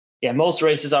most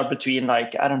races are between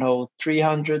like, I don't know,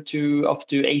 300 to up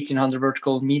to 1800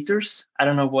 vertical meters. I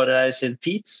don't know what that is in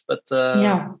feet, but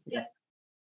yeah.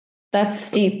 That's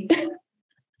steep.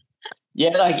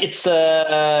 Yeah, like it's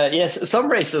yes,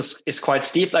 some races is quite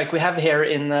steep. Like we have here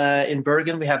in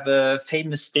Bergen, we have a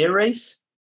famous stair race.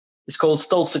 It's called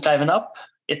Stolsekleiven Up.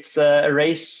 It's a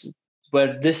race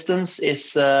where distance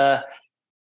is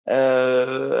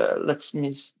let's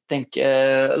me think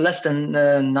less than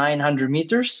 900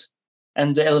 meters,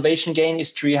 and the elevation gain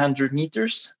is 300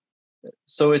 meters.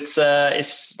 So it's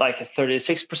like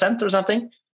 36% or something.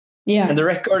 Yeah. And the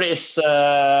record is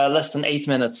less than 8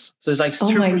 minutes. So it's like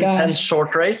super intense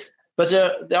short race. But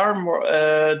there are more.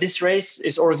 This race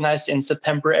is organized in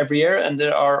September every year, and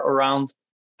there are around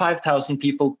 5,000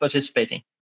 people participating.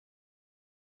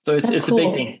 So it's cool. A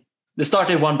big thing. They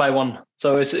started one by one,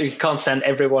 so you can't send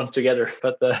everyone together.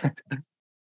 But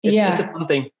it's a fun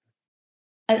thing.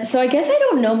 So I guess I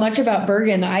don't know much about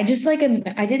Bergen. I just I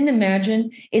didn't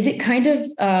imagine. Is it kind of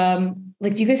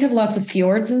like, do you guys have lots of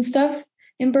fjords and stuff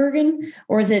in Bergen,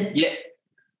 or is it?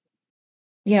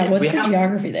 Yeah. What's the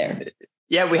geography there?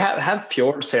 Yeah, we have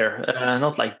fjords here.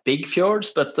 Not like big fjords,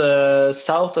 but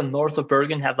south and north of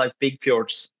Bergen have like big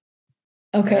fjords.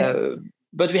 Okay.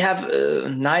 But we have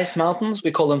nice mountains.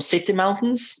 We call them city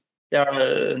mountains. They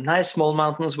are nice small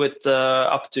mountains with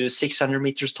up to 600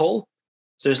 meters tall.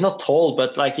 So it's not tall,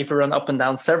 but like if you run up and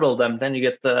down several of them, then you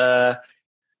get a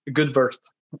good berth.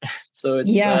 So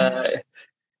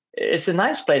it's a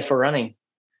nice place for running.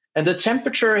 And the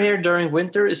temperature here during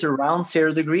winter is around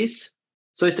 0 degrees.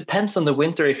 So it depends on the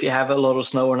winter if you have a lot of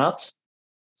snow or not.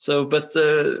 So, but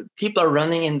people are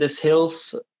running in these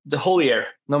hills the whole year,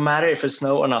 no matter if it's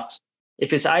snow or not.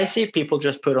 If it's icy, people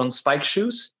just put on spike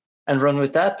shoes and run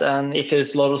with that. And if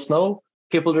there's a lot of snow,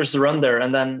 people just run there.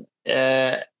 And then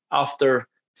after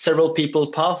several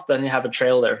people pass, then you have a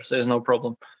trail there. So there's no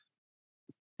problem.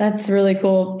 That's really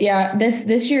cool. Yeah,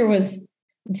 this year was...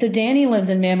 So Danny lives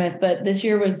in Mammoth, but this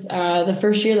year was the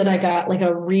first year that I got like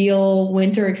a real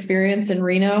winter experience in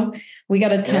Reno. We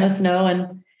got a ton of snow,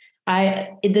 and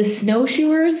the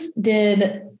snowshoers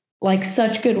did like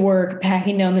such good work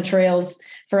packing down the trails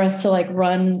for us to like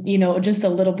run, just a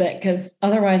little bit, because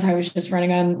otherwise I was just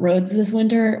running on roads this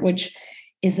winter, which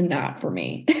is not for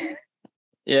me.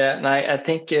 Yeah, and I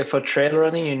think for trail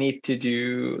running, you need to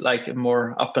do like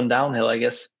more up and downhill, I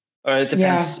guess, or it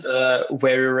depends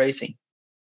where you're racing.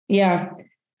 Yeah,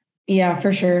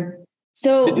 for sure.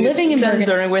 So living in Bergen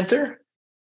during winter,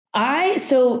 I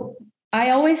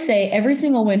always say every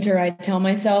single winter I tell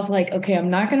myself like, okay, I'm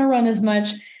not going to run as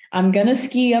much. I'm going to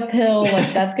ski uphill.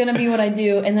 Like that's going to be what I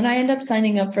do. And then I end up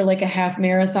signing up for like a half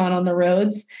marathon on the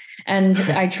roads, and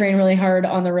I train really hard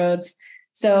on the roads.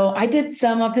 So I did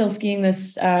some uphill skiing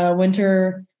this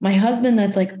winter. My husband,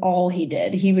 that's like all he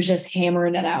did. He was just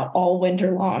hammering it out all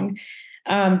winter long.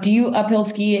 Do you uphill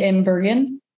ski in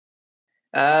Bergen?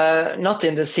 Not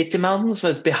in the city mountains,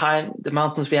 but behind the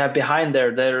mountains we have behind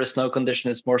there, the snow condition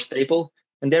is more stable,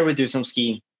 and there we do some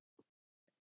skiing.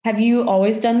 Have you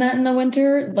always done that in the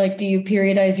winter? Like, do you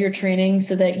periodize your training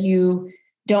so that you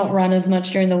don't run as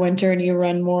much during the winter and you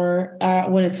run more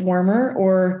when it's warmer,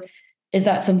 or is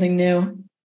that something new?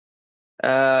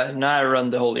 No, I run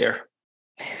the whole year.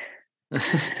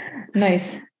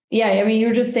 Nice. Yeah, I mean, you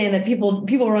were just saying that people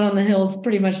run on the hills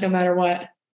pretty much no matter what.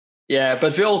 Yeah,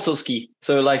 but we also ski.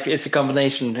 So like it's a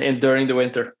combination during the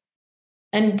winter.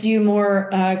 And do you more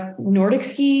Nordic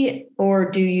ski, or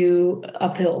do you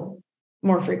uphill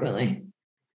more frequently?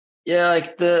 Yeah,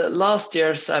 like the last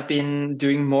years I've been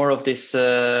doing more of this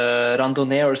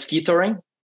randonnée or ski touring.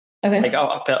 Okay. Like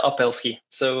uphill ski.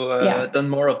 So done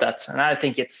more of that. And I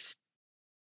think it's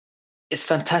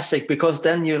fantastic, because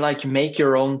then you like make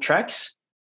your own tracks.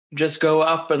 Just go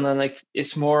up, and then like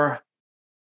it's more...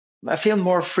 I feel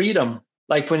more freedom.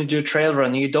 Like when you do trail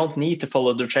running, you don't need to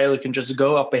follow the trail. You can just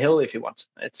go up a hill if you want.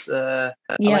 It's I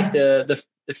like the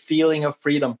feeling of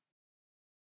freedom.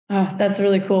 Oh, that's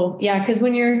really cool. Yeah, because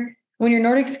when you're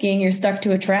Nordic skiing, you're stuck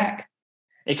to a track.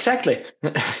 Exactly.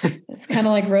 It's kind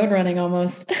of like road running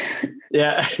almost.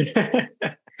 Yeah.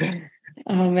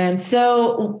 Oh man.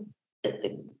 So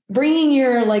bringing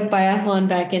your like biathlon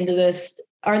back into this,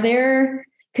 are there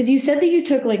because you said that you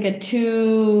took like a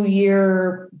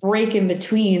 2-year break in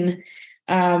between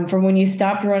from when you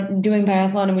stopped doing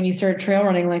biathlon and when you started trail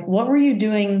running. Like, what were you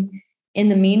doing in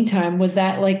the meantime? Was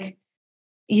that like,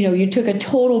 you took a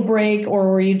total break, or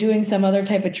were you doing some other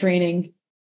type of training?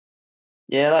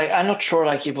 Yeah, like I'm not sure,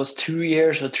 like it was 2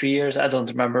 years or 3 years, I don't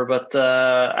remember, but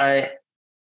I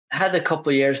had a couple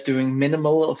of years doing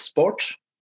minimal of sport.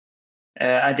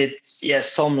 I did,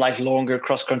 some like longer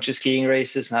cross-country skiing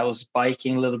races, and I was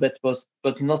biking a little bit,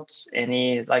 but not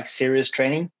any like serious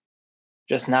training.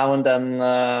 Just now and then,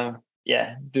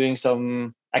 doing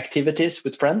some activities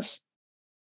with friends.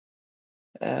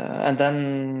 And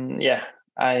then,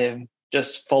 I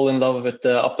just fall in love with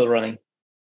the uphill running.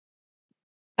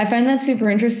 I find that super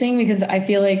interesting because I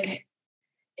feel like,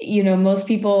 most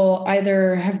people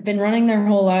either have been running their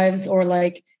whole lives, or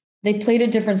like they played a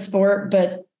different sport,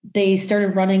 but they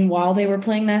started running while they were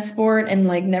playing that sport and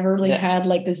like never really had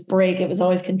like this break. It was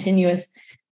always continuous.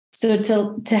 So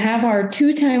to have our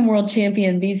 2-time world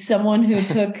champion be someone who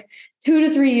took 2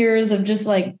 to 3 years of just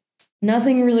like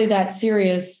nothing really that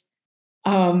serious.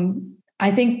 I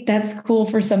think that's cool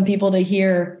for some people to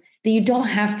hear, that you don't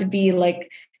have to be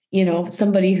like,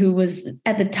 somebody who was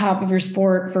at the top of your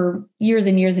sport for years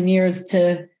and years and years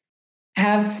to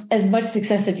have as much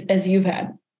success as you've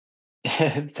had.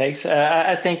 Thanks.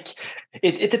 I think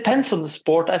it depends on the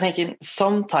sport. I think in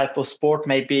some type of sport,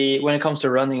 maybe when it comes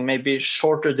to running, maybe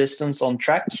shorter distance on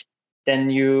track, then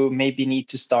you maybe need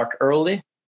to start early.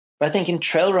 But I think in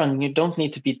trail running, you don't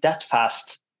need to be that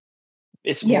fast.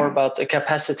 It's more about the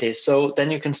capacity. So then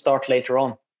you can start later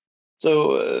on.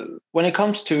 So when it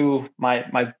comes to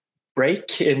my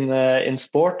break in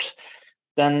sport,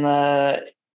 then I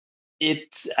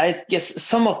guess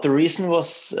some of the reason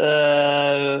was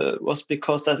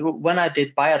because that when I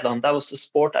did biathlon, that was a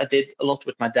sport I did a lot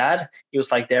with my dad. He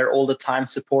was like there all the time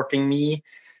supporting me,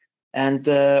 and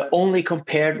only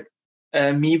compared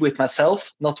me with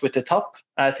myself, not with the top.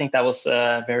 I think that was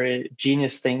a very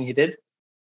genius thing he did.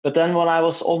 But then when I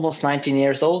was almost 19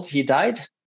 years old, he died.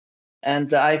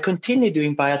 And I continued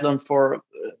doing biathlon for a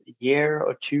year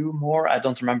or two more. I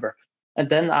don't remember. And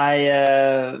then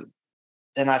I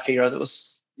figured out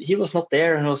he was not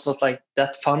there, and it was not like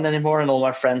that fun anymore. And all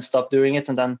my friends stopped doing it.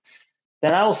 And then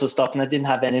I also stopped, and I didn't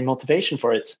have any motivation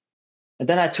for it. And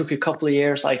then I took a couple of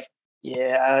years, I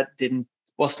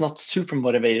was not super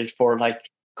motivated for like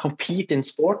compete in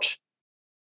sport.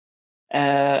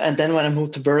 And then when I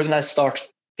moved to Bergen, I started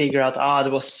figure out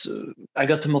I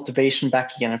got the motivation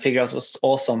back again, and figure out it was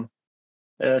awesome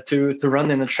to run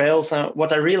in the trails. And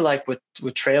what I really like with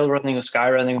trail running or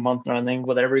sky running or mountain running,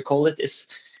 whatever you call it, is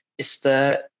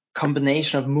the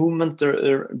combination of movement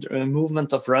or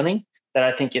movement of running that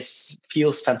I think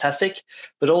feels fantastic,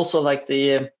 but also like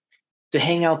to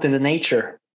hang out in the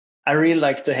nature. I really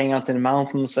like to hang out in the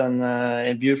mountains and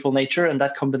in beautiful nature, and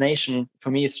that combination for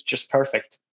me is just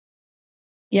perfect.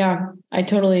 Yeah, I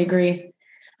totally agree.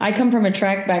 I come from a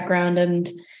track background,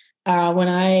 and when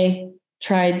I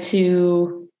tried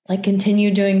to like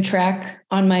continue doing track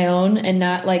on my own and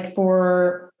not like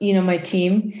for, my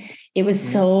team, it was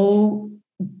so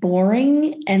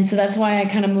boring. And so that's why I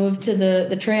kind of moved to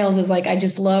the trails, is like, I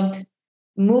just loved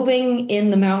moving in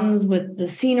the mountains with the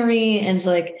scenery, and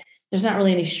like, there's not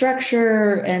really any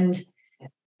structure, and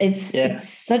it's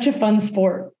such a fun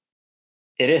sport.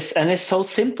 It is. And it's so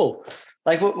simple.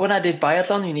 Like when I did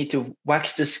biathlon, you need to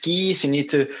wax the skis.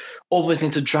 You always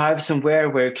need to drive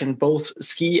somewhere where you can both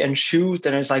ski and shoot.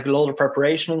 And there's like a lot of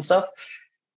preparation and stuff.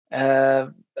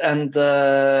 And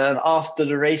after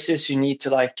the races, you need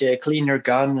to like clean your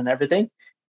gun and everything.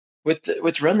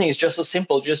 With running, it's just so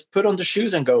simple. Just put on the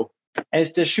shoes and go. And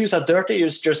if the shoes are dirty, you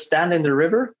just stand in the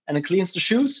river and it cleans the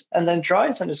shoes, and then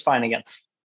dries, and it's fine again.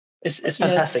 It's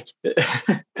fantastic.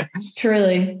 Yes.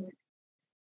 Truly.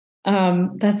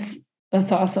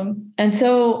 That's awesome. And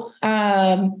so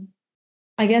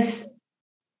I guess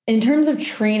in terms of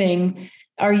training,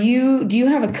 do you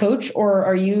have a coach, or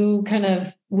are you kind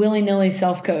of willy-nilly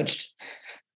self-coached?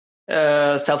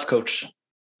 Self-coach.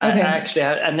 Okay.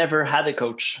 I never had a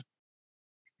coach.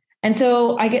 And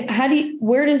so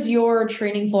where does your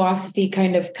training philosophy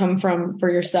kind of come from for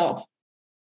yourself?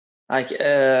 Like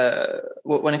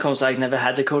when it comes to, I never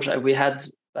had a coach. We had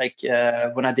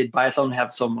when I did biathlon, we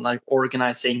have some like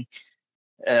organizing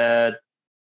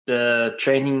the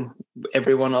training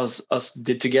everyone us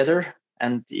did together,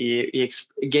 and he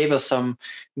gave us some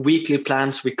weekly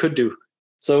plans we could do.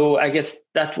 So I guess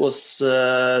that was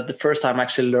the first time I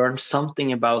actually learned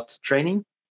something about training.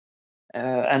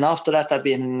 And after that, I've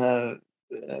been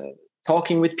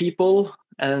talking with people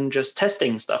and just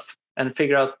testing stuff and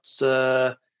figure out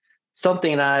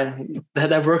something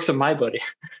that works on my body.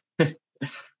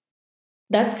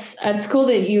 That's cool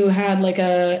that you had like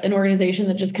an organization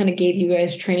that just kind of gave you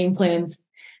guys training plans,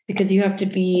 because you have to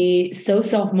be so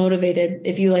self-motivated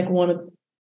if you like want to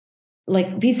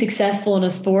like be successful in a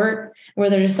sport where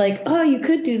they're just like, oh, you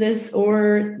could do this,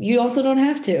 or you also don't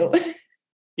have to.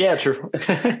 Yeah, true.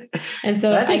 And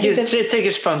so I think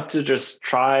it's fun to just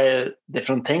try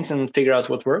different things and figure out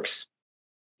what works.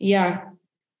 Yeah.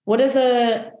 What does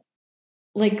a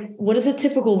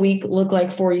typical week look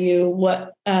like for you?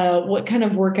 What kind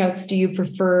of workouts do you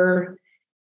prefer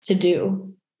to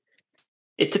do?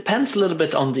 It depends a little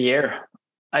bit on the year.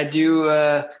 I do.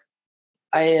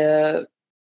 I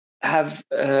have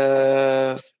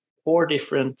 4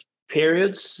 different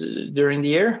periods during the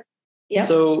year. Yeah.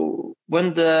 So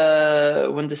when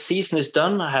the season is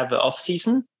done, I have an off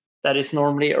season that is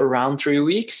normally around 3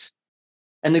 weeks.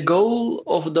 And the goal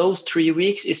of those 3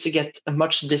 weeks is to get as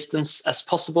much distance as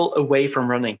possible away from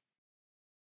running,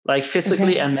 like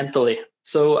physically and mentally.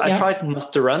 So I try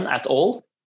not to run at all.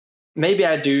 Maybe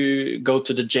I do go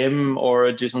to the gym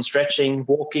or do some stretching,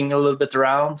 walking a little bit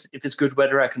around. If it's good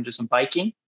weather, I can do some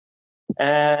biking.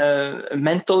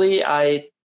 Mentally, I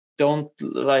don't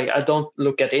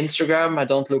look at Instagram. I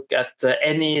don't look at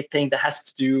anything that has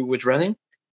to do with running.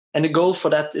 And the goal for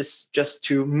that is just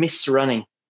to miss running.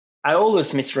 I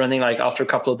always miss running like after a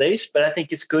couple of days, but I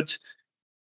think it's good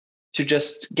to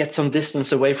just get some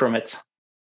distance away from it.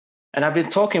 And I've been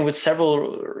talking with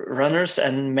several runners,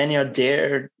 and many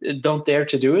don't dare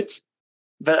to do it.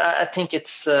 But I think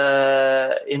it's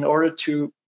in order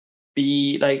to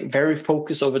be like very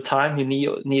focused over time, you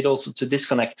need also to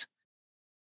disconnect.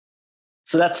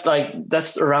 So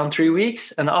that's around 3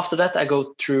 weeks. And after that, I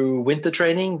go through winter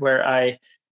training where I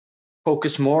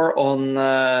focus more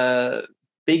on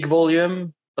big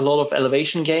volume, a lot of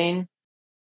elevation gain,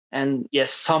 and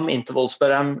yes, some intervals,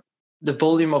 but the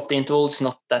volume of the intervals is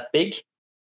not that big.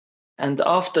 And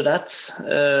after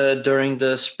that, during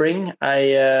the spring,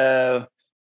 I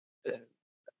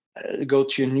go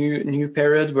to a new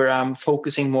period where I'm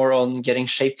focusing more on getting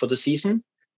shape for the season.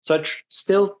 So I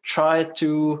still try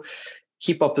to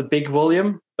keep up a big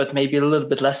volume, but maybe a little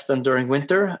bit less than during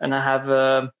winter. And I have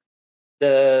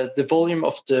the volume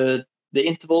of the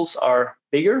intervals are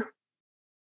bigger.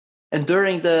 And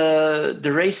during the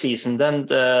race season, then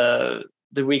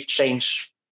the week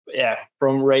change,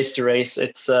 from race to race.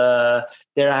 It's there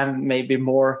I have maybe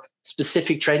more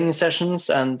specific training sessions,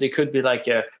 and it could be like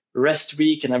a rest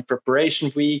week and then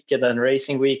preparation week and then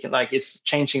racing week, and like it's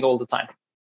changing all the time.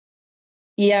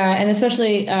 Yeah, and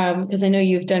especially because I know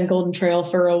you've done Golden Trail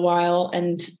for a while,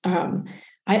 and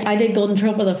I did Golden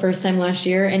Trail for the first time last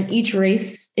year, and each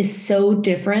race is so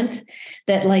different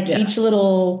that each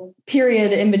little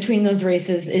period in between those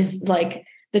races is like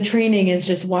the training is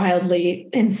just wildly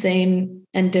insane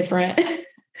and different.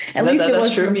 At least it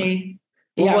was true for me.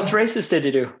 Well, yeah. What races did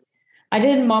you do? I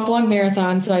did Mont Blanc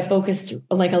Marathon, so I focused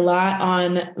like a lot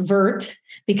on vert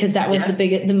because that was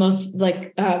the most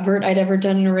vert I'd ever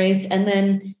done in a race. And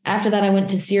then after that, I went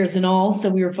to Sears and all. So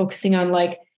we were focusing on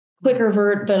like quicker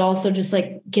vert, but also just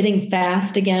like getting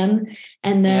fast again.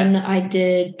 And then I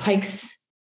did Pikes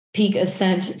Peak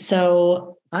Ascent.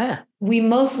 So we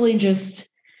mostly just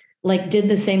like did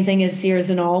the same thing as Sears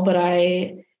and all, but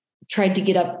I tried to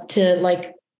get up to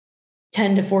like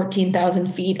 10 to 14,000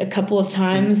 feet a couple of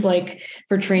times, like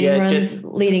for training runs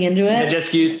leading into it.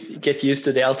 Just you get used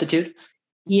to the altitude.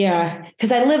 Yeah.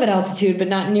 Cause I live at altitude, but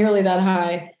not nearly that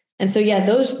high. And so,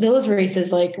 those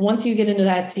races, like once you get into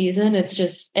that season, it's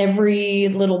just every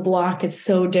little block is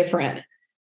so different.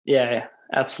 Yeah,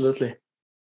 absolutely.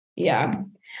 Yeah.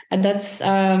 And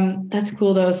that's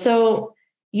cool though. So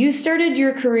you started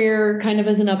your career kind of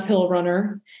as an uphill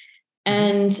runner.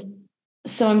 And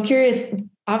so I'm curious,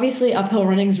 obviously uphill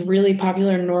running is really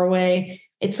popular in Norway.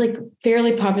 It's like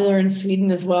fairly popular in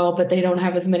Sweden as well, but they don't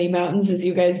have as many mountains as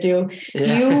you guys do. Yeah.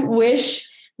 Do you wish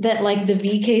that like the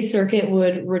VK circuit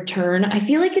would return? I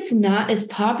feel like it's not as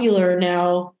popular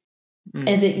now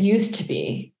as it used to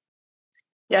be.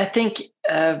 Yeah, I think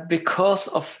because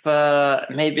of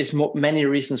maybe it's many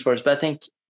reasons for it, but I think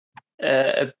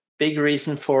a big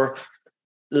reason for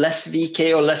less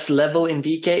VK or less level in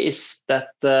VK is that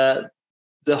the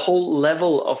whole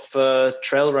level of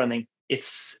trail running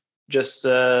is just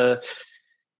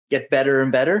get better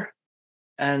and better.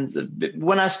 And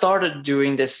when I started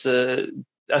doing this,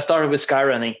 I started with sky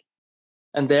running,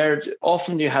 and there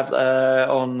often you have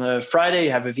on Friday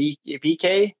you have a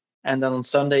VK, and then on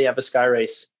Sunday you have a sky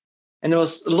race. And there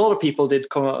was a lot of people did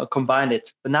combine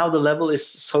it, but now the level is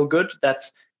so good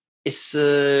that it's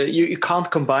you can't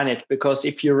combine it, because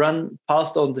if you run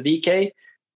fast on the VK,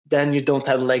 then you don't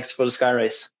have legs for the sky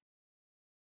race.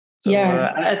 So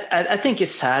I think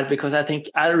it's sad because I think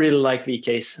I really like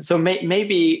VKs. So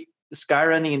maybe sky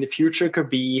running in the future could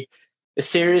be a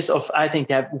series of, I think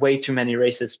they have way too many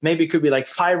races. Maybe it could be like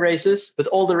 5 races, but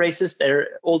all the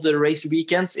race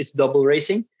weekends, it's double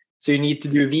racing. So you need to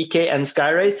do VK and sky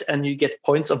race and you get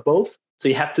points of both. So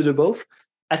you have to do both.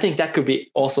 I think that could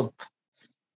be awesome.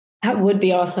 That would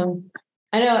be awesome.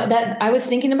 I know that I was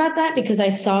thinking about that because I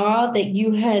saw that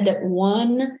you had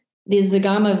won the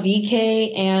Zagama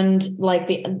VK and like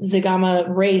the Zagama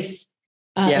race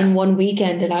in one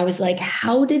weekend. And I was like,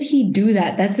 how did he do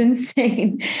that? That's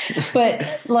insane. But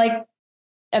like,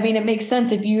 I mean, it makes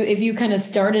sense if you kind of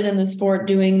started in the sport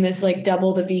doing this like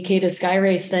double the VK to sky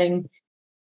race thing,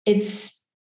 it's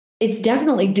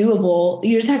definitely doable.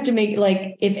 You just have to make,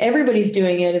 like, if everybody's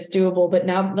doing it, it's doable. But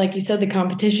now, like you said, the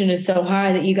competition is so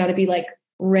high that you got to be like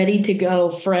ready to go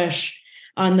fresh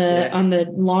on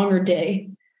the longer day.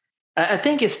 I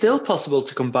think it's still possible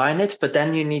to combine it, but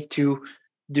then you need to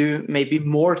do maybe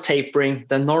more tapering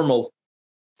than normal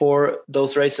for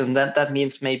those races. And that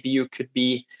means maybe you could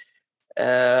be, you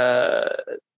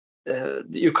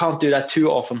can't do that too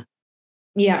often.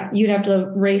 Yeah, you'd have to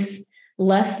race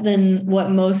less than what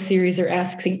most series are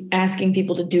asking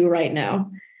people to do right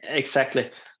now. Exactly.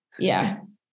 Yeah.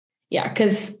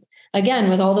 Because again,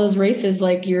 with all those races,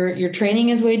 like your training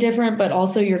is way different, but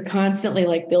also you're constantly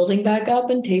like building back up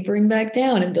and tapering back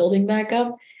down and building back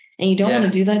up. And you don't want to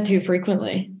do that too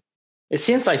frequently. It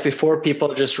seems like before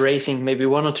people are just racing maybe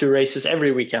 1 or 2 races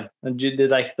every weekend and you did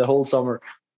like the whole summer.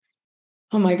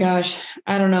 Oh my gosh.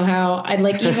 I don't know how. I'd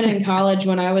like, even in college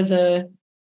when I was a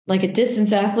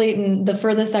distance athlete and the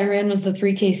furthest I ran was the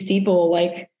 3K steeple,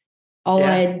 like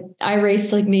I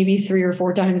raced like maybe 3 or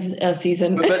 4 times a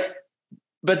season.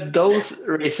 But those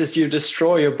races, you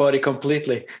destroy your body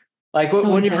completely. Like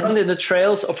when you run in the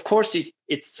trails, of course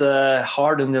it's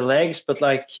hard on the legs, but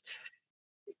like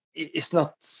it's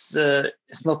not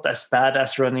as bad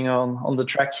as running on the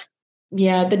track.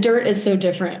 Yeah, the dirt is so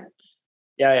different.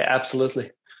 Yeah,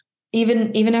 absolutely.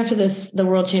 Even after the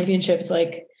World Championships,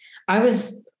 like I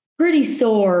was pretty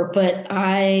sore, but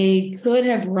I could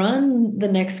have run the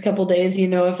next couple days,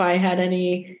 if I had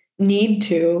any need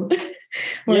to.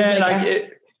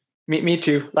 Me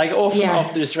too. Like often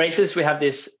after these races, we have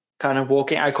this kind of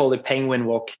walking. I call it penguin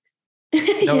walk.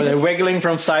 They're wiggling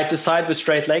from side to side with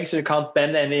straight legs, so you can't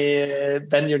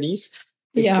bend your knees.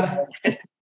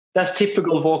 That's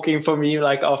typical walking for me.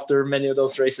 Like after many of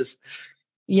those races.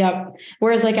 Yep.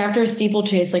 Whereas like after a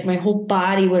steeplechase, like my whole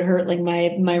body would hurt. Like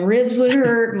my ribs would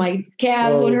hurt, my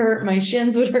calves would hurt, my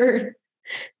shins would hurt.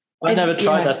 I've never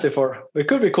tried that before. It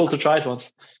could be cool to try it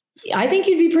once. I think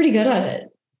you'd be pretty good at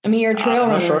it. I mean, you're a trail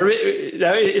runner. Sure.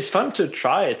 It's fun to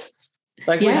try it.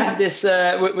 Like we have this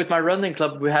with my running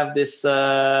club. We have this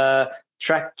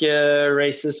track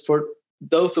races for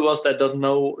those of us that doesn't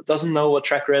know what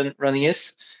track running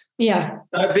is. Yeah,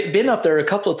 I've been up there a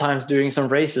couple of times doing some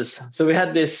races. So we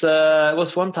had this.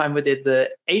 Was one time we did the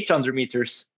 800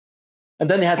 meters, and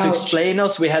then they had to explain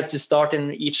us. We had to start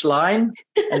in each line,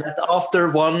 and that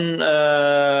after one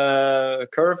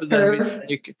curve,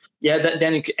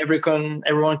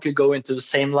 everyone could go into the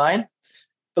same line.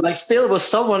 But like still was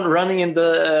someone running in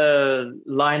the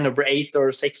line number 8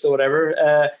 or 6 or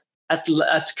whatever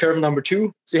at curve number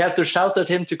 2. So you have to shout at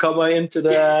him to come into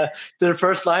the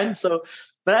first line. So,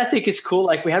 but I think it's cool.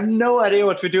 Like we have no idea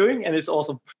what we're doing, and it's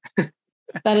awesome.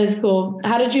 That is cool.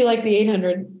 How did you like the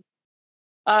 800?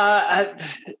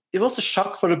 It was a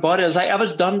shock for the body. I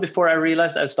was done before I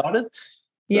realized I started.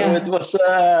 So it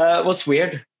was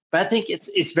weird. But I think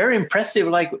it's very impressive.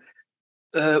 Like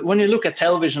when you look at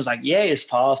television, it's like, it's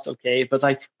fast, okay. But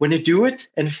like when you do it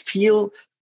and feel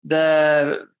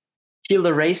the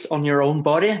race on your own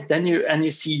body, then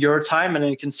you see your time, and then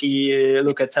you can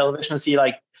look at television and see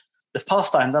like the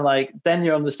fast time. Then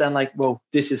you understand like, whoa,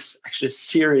 this is actually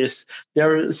serious.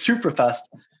 They're super fast.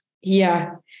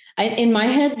 Yeah. In my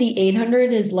head, the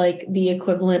 800 is like the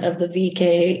equivalent of the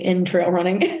VK in trail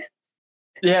running.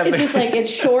 Yeah, it's just like it's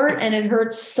short and it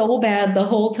hurts so bad the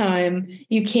whole time.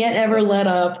 You can't ever let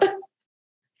up.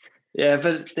 Yeah,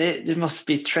 but they must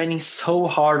be training so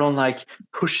hard on like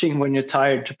pushing when you're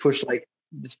tired to push like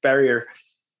this barrier.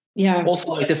 Yeah.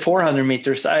 Also, like the 400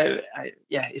 meters,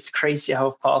 it's crazy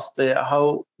how fast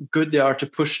how good they are to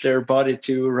push their body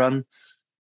to run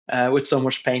with so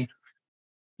much pain.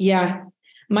 Yeah.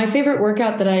 My favorite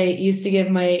workout that I used to give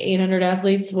my 800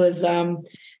 athletes was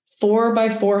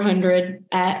 4x400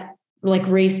 at like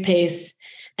race pace.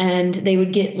 And they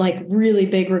would get like really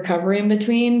big recovery in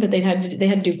between, but they had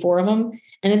to do 4 of them.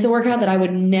 And it's a workout that I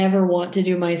would never want to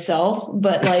do myself,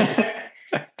 but like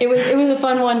It was a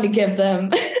fun one to give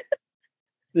them.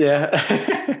 Yeah.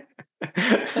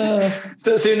 Uh,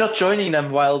 So you're not joining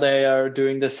them while they are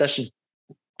doing the session?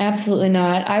 Absolutely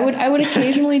not. I would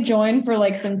occasionally join for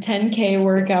like some 10K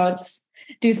workouts,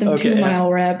 do some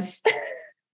 2-mile reps.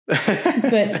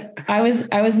 But I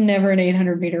was never an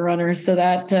 800-meter runner, so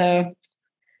that's a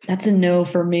no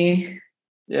for me.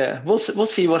 Yeah, we'll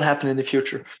see what happens in the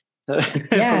future.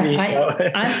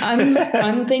 Yeah,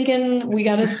 I'm thinking we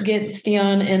got to get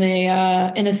Stian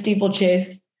in a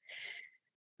steeplechase.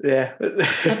 Yeah.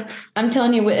 I'm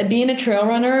telling you, being a trail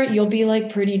runner, you'll be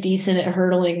like pretty decent at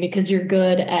hurdling because you're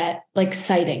good at like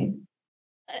sighting.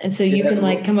 And so you can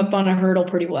like come up on a hurdle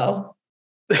pretty well.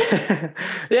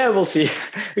 Yeah, we'll see.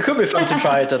 It could be fun to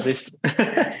try it at least.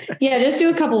 Yeah, just do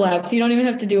a couple laps. You don't even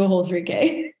have to do a whole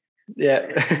 3K.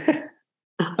 Yeah.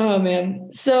 Oh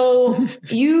man. So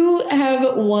you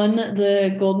have won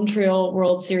the Golden Trail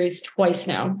World Series twice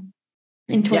now,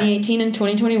 in 2018 and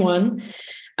 2021.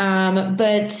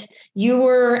 But you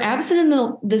were absent in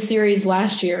the series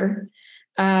last year.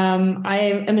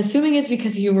 I am assuming it's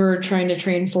because you were trying to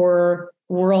train for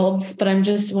Worlds, but I'm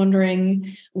just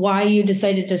wondering why you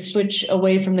decided to switch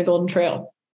away from the Golden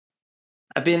Trail.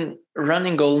 I've been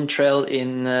running Golden Trail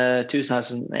in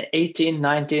 2018,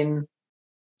 19.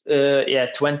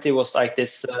 20 was like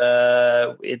this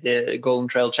the Golden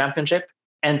Trail Championship,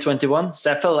 and 21.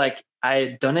 So I felt like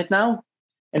I'd done it now.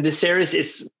 And the series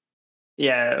is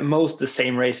most the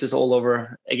same races all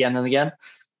over again and again.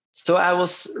 So I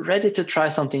was ready to try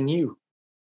something new.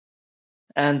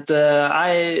 And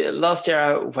last year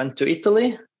I went to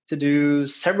Italy to do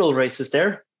several races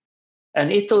there.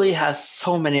 And Italy has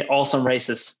so many awesome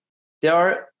races. They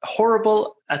are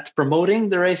horrible at promoting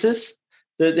the races.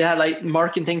 They have like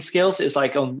marketing skills is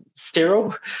like on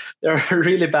zero. They're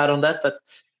really bad on that, but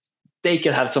they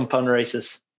could have some fun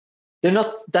races. They're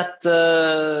not that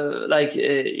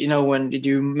when you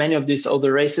do many of these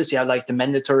other races, you have like the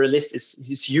mandatory list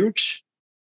is huge.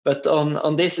 But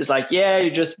on this, it's like, you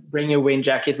just bring your wind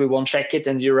jacket, we won't check it,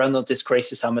 and you run on this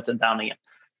crazy summit and down again.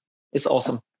 It's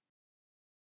awesome.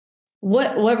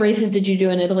 What races did you do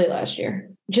in Italy last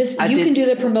year? Can do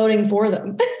the promoting for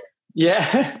them.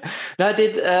 Yeah, I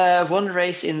did one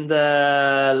race in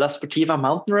the La Sportiva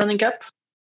Mountain Running Cup.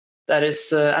 That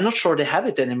is, I'm not sure they have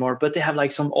it anymore, but they have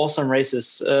like some awesome races.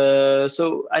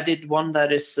 So I did one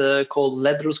that is called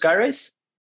Ledro Sky Race.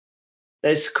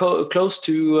 That is close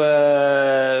to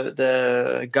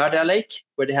the Garda Lake,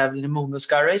 where they have Limone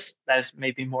Sky Race. That is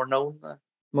maybe more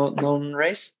known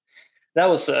race. That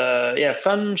was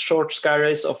fun short sky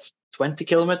race of 20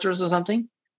 kilometers or something.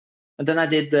 And then I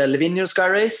did the Livigno Sky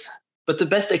Race. But the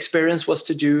best experience was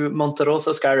to do Monte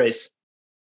Rosa Sky Race.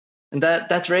 And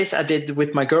that race I did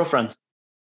with my girlfriend.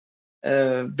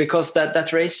 Because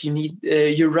that race you need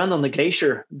you run on the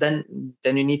glacier, then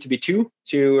you need to be two,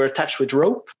 so you're attached with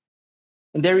rope.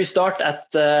 And there you start at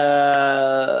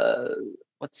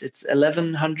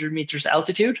 1,100 meters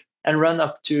altitude and run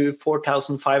up to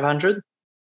 4,500.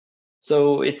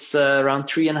 So it's around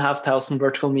 3,500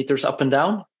 vertical meters up and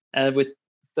down, with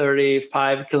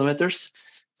 35 kilometers.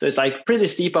 So it's like pretty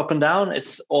steep up and down.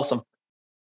 It's awesome.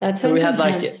 That sounds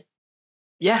intense.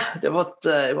 It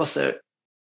was a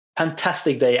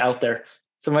fantastic day out there.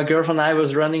 So my girlfriend and I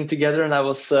was running together, and that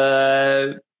was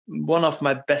one of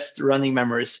my best running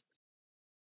memories.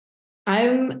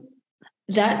 I'm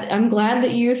glad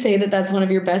that you say that that's one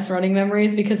of your best running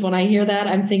memories, because when I hear that,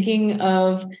 I'm thinking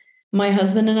of my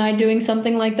husband and I doing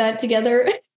something like that together.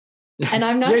 And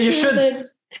I'm not sure that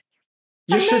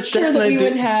we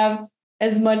would have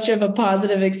as much of a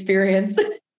positive experience.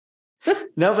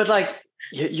 No, but like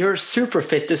you're super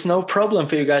fit. There's no problem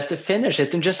for you guys to finish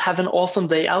it and just have an awesome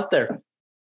day out there.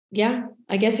 Yeah,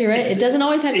 I guess you're right. It doesn't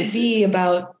always have to be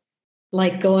about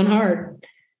like going hard.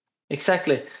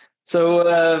 Exactly.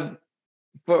 So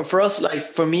for us,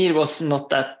 like for me, it was not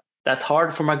that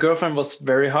hard. For my girlfriend, it was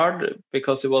very hard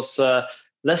because it was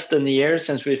less than a year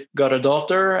since we've got a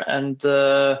daughter, and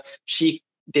she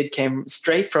came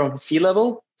straight from sea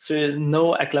level, so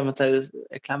no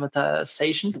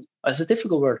acclimatization. It's a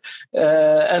difficult word.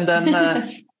 And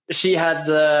then she had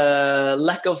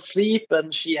lack of sleep,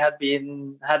 and she had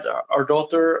our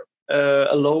daughter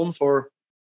alone for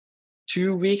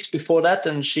 2 weeks before that,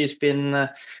 and she's been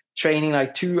training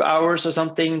like 2 hours or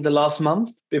something the last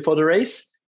month before the race.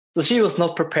 So she was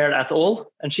not prepared at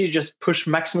all, and she just pushed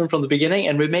maximum from the beginning,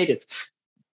 and we made it.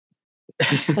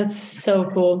 That's so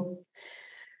cool.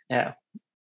 Yeah.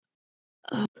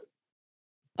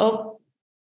 Oh,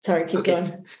 sorry, keep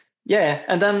going. Yeah,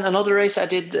 and then another race I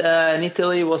did in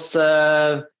Italy was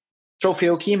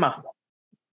Trofeo Kima.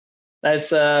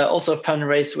 There's also a fun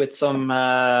race with some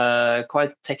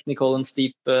quite technical and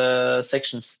steep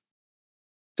sections.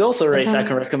 It's also a race I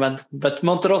can recommend. But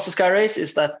Monte Rosa Sky Race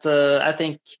is that I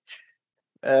think,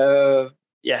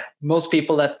 most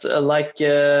people that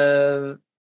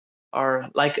are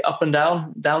like up and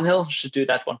downhill should do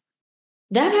that one.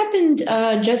 That happened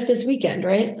just this weekend,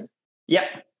 right? Yeah.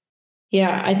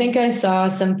 Yeah, I think I saw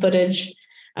some footage.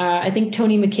 I think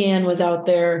Tony McCann was out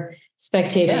there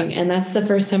spectating, and that's the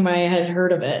first time I had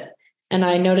heard of it. And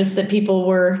I noticed that people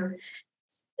were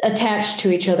attached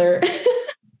to each other.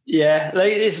 Yeah,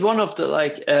 like it's one of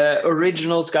the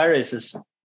original sky races.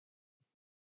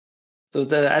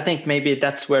 So I think maybe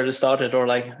that's where it started, or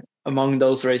like among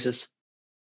those races.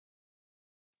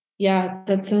 Yeah,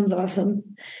 that sounds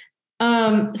awesome.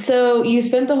 So you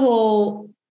spent the whole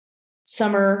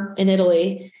summer in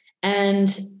Italy,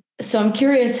 and so I'm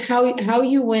curious how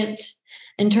you went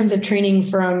in terms of training,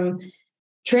 from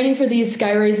training for these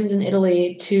sky races in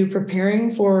Italy to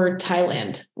preparing for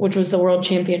Thailand, which was the World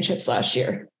Championships last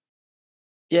year.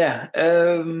 Yeah,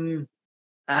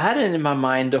 I had it in my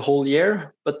mind the whole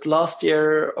year, but last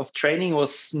year of training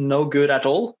was no good at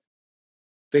all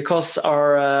because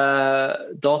our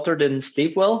daughter didn't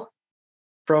sleep well.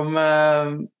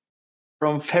 From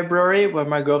February, when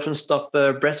my girlfriend stopped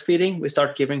breastfeeding, we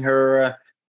started giving her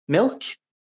milk,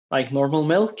 like normal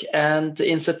milk. And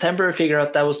in September, we figured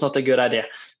out that was not a good idea.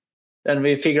 Then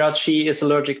we figured out she is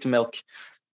allergic to milk.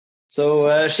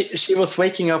 So she was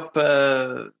waking up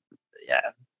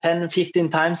 10, 15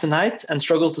 times a night and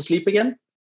struggled to sleep again.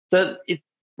 So it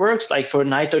works like for a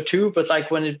night or two, but like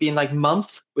when it's been like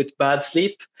month with bad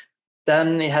sleep,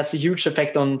 then it has a huge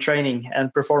effect on training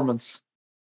and performance.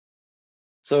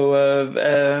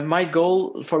 So my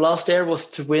goal for last year was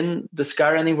to win the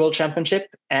Sky Running World Championship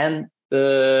and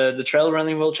the Trail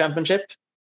Running World Championship.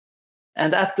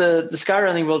 And at the Sky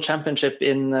Running World Championship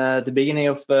in the beginning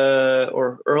of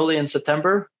or early in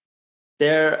September,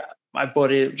 there my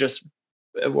body just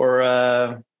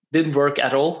didn't work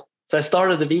at all. So I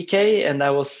started the VK and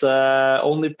that was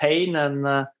only pain, and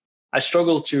I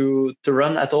struggled to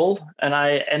run at all. And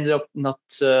I ended up not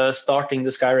starting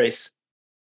the Sky Race.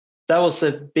 That was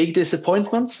a big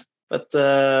disappointment, but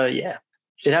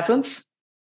shit happens.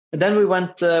 And then we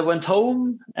went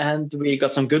home and we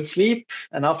got some good sleep.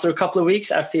 And after a couple of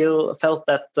weeks, I felt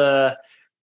that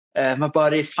my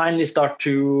body finally started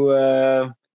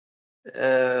to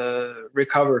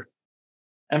recover.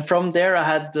 And from there, I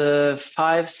had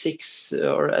 5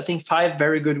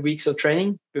 very good weeks of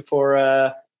training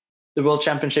before the World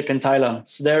Championship in Thailand.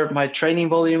 So there, my training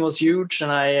volume was huge, and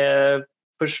I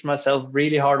pushed myself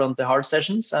really hard on the hard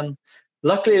sessions. And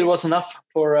luckily, it was enough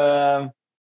for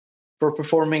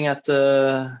performing at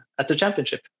the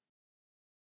championship.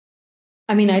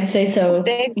 I mean, I'd say so.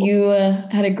 You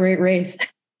had a great race.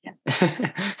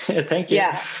 Thank you.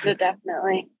 Yeah,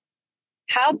 definitely.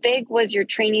 How big was your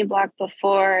training block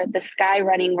before the Sky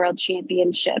Running World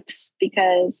Championships?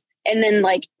 And then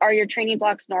are your training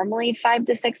blocks normally 5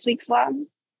 to 6 weeks long?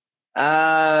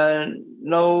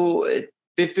 No,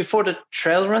 before the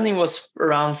trail running was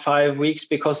around 5 weeks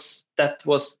because that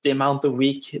was the amount of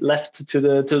week left to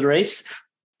the race.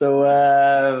 So,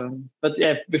 but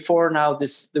yeah, before now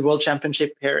the World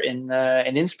Championship here in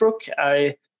Innsbruck,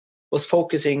 I was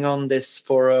focusing on this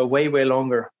for way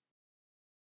longer.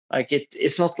 Like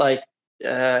it's not like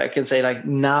I can say like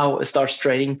now I start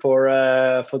training for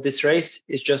this race.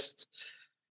 It's just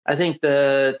I think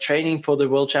the training for the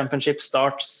World Championship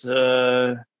starts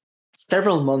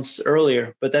several months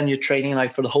earlier, but then you're training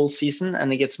like for the whole season,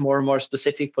 and it gets more and more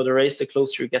specific for the race the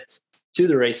closer you get to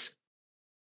the race.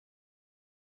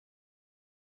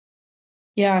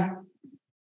 Yeah.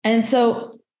 And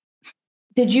so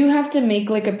did you have to make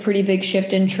like a pretty big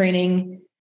shift in training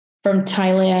from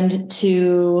Thailand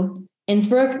to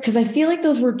Innsbruck? Because I feel like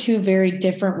those were two very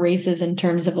different races in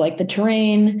terms of like the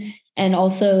terrain and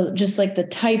also just like the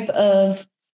type of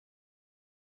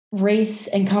race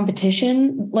and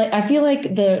competition. Like I feel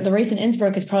like the race in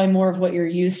Innsbruck is probably more of what you're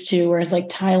used to, whereas like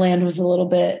Thailand was a little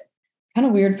bit kind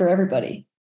of weird for everybody.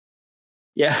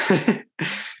 Yeah.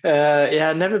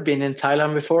 I've never been in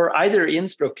Thailand before, either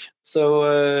Innsbruck.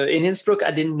 So in Innsbruck,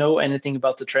 I didn't know anything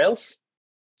about the trails.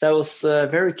 So I was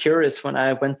very curious when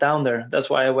I went down there. That's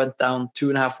why I went down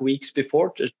 2.5 weeks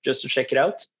before just to check it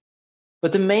out.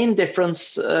 But the main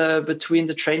difference between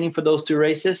the training for those two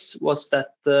races was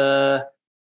that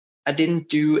I didn't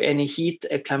do any heat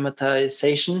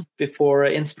acclimatization before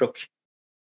Innsbruck.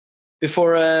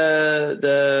 Before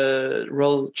the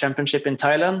World Championship in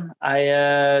Thailand,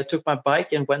 I took my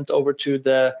bike and went over to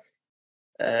the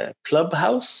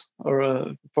clubhouse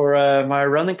or for my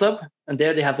running club and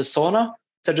there they have a sauna.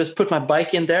 So I just put my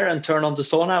bike in there and turn on the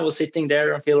sauna. I was sitting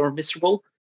there and feeling miserable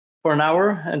for an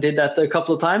hour, and did that a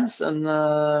couple of times, and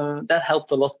that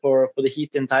helped a lot for the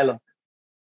heat in Thailand.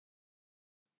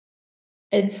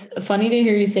 It's funny to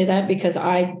hear you say that, because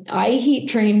I heat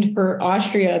trained for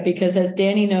Austria, because as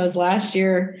Danny knows, last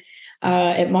year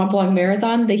at Mont Blanc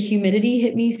Marathon, the humidity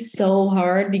hit me so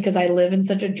hard because I live in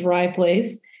such a dry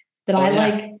place that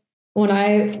like when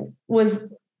I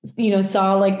was,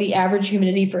 saw like the average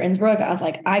humidity for Innsbruck, I was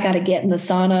like, I got to get in the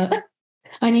sauna.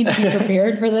 I need to be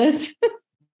prepared for this.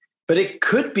 But it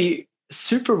could be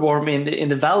super warm in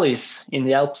the valleys in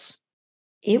the Alps.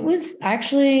 It was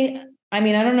actually, I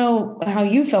mean, I don't know how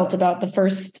you felt about the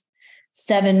first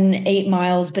 7-8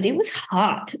 miles, but it was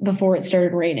hot before it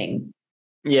started raining.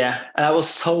 Yeah, and I was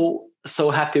so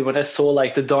happy when I saw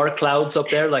like the dark clouds up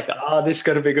there. Like, this is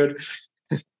gonna be good.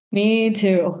 Me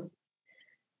too.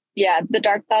 Yeah, the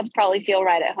dark clouds probably feel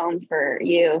right at home for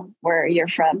you, where you're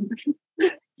from.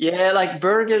 Yeah, like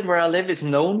Bergen, where I live, is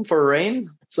known for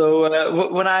rain.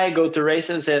 So when I go to races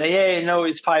and say, "Hey, no,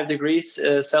 it's 5 degrees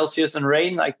Celsius and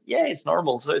rain," like, yeah, it's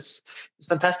normal. So it's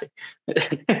fantastic.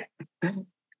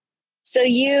 So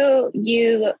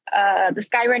the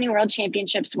Skyrunning World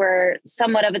Championships were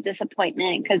somewhat of a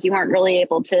disappointment because you weren't really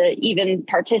able to even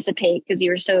participate because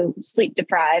you were so sleep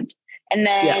deprived. And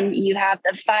then you have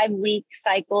the 5-week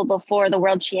cycle before the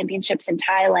World Championships in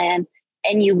Thailand,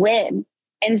 and you win.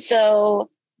 And so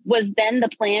was then the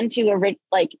plan to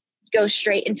go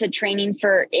straight into training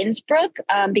for Innsbruck?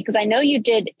 Because I know you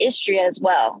did Istria as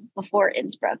well before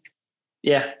Innsbruck.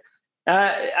 Yeah.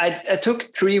 I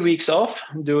took 3 weeks off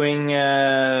doing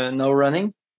no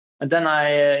running. And then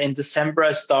in December,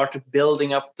 I started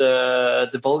building up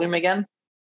the volume again.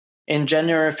 In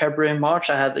January, February, March,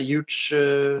 I had a huge,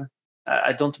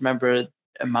 I don't remember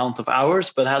amount of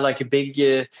hours, but I had like a big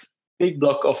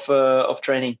block of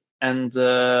training and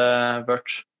work.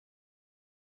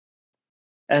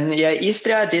 And yeah,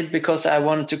 Istria I did because I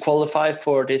wanted to qualify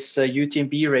for this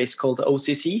UTMB race called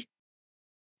OCC.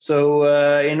 So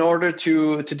in order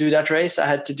to do that race, I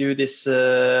had to do this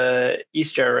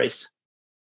Istria race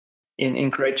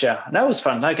in Croatia. And that was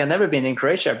fun. Like, I'd never been in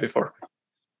Croatia before.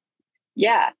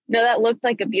 Yeah, no, that looked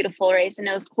like a beautiful race, and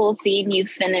it was cool seeing you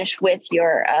finish with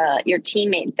your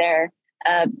teammate there,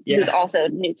 who's also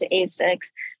new to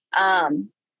ASICS.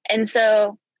 And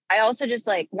so I also just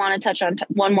want to touch on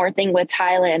one more thing with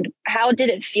Thailand. How did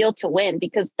it feel to win?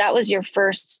 Because that was your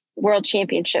first World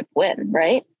Championship win,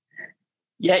 right?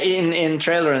 Yeah, in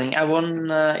trail running, I won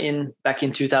back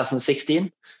in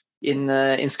 2016 in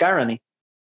skyrunning.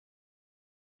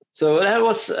 So that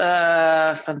was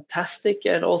fantastic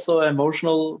and also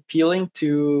emotional feeling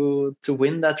to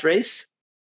win that race.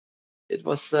 It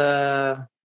was it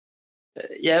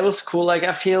was cool. Like,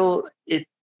 I feel it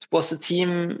was a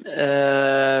team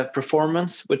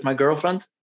performance with my girlfriend.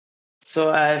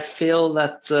 So I feel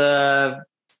that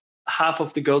half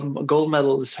of the gold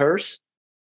medal is hers.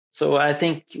 So I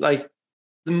think the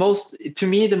most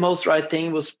right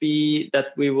thing was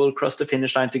that we will cross the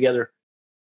finish line together.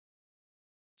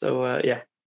 So yeah.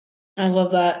 I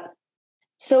love that.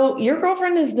 So your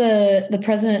girlfriend is the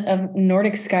president of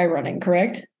Nordic Skyrunning,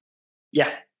 correct?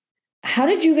 Yeah. How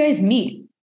did you guys meet?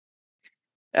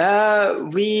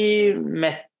 We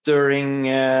met during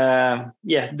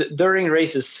during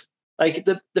races. Like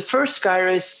the first sky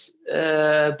race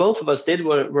both of us did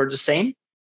were the same.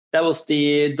 That was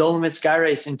the Dolomit Sky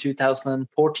Race in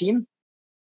 2014.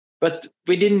 But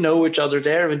we didn't know each other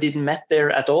there. We didn't met there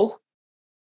at all.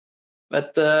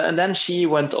 But and then she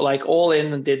went all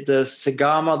in and did the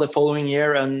Segama the following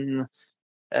year, and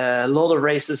a lot of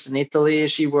races in Italy.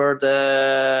 She were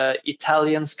the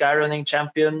Italian skyrunning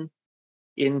champion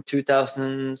in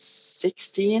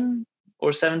 2016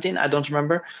 or 17. I don't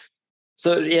remember.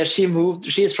 So yeah, she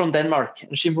moved. She is from Denmark,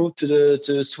 and she moved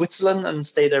to Switzerland and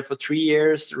stayed there for 3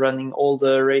 years, running all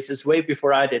the races way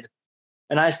before I did.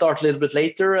 And I started a little bit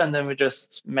later, and then we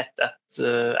just met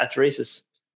at races.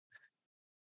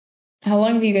 How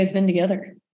long have you guys been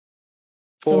together?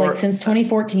 So since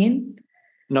 2014?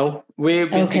 No, we've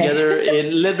been together in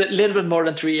a little bit more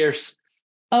than 3 years.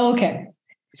 Oh, okay.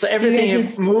 So everything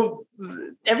moved.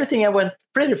 Everything went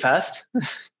pretty fast.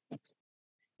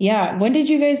 Yeah. When did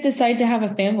you guys decide to have a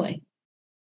family?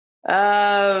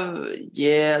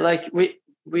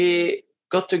 We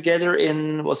got together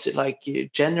in, was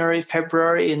it January,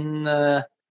 February in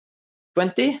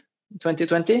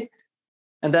 2020?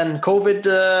 And then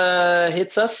COVID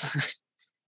hits us.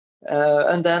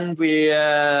 And then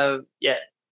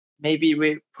maybe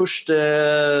we pushed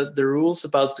the rules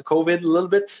about the COVID a little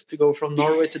bit to go from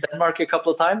Norway to Denmark a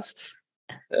couple of times.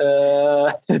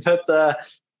 But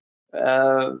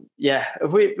yeah,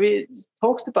 we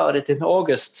talked about it in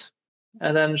August,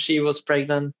 and then she was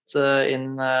pregnant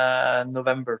in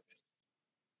November.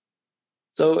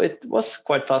 So it was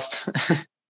quite fast.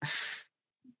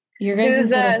 Your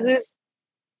guys' who's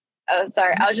Oh,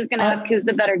 sorry. I was just going to ask who's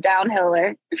the better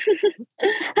downhiller.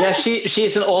 Yeah,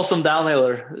 she's an awesome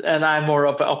downhiller, and I'm more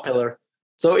of an uphiller.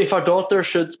 So if our daughter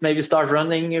should maybe start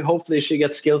running, hopefully she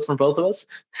gets skills from both of us.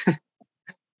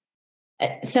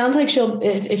 It sounds like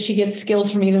if she gets skills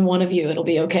from even one of you, it'll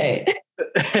be okay.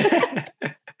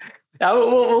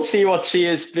 We'll see what she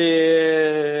is.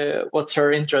 What's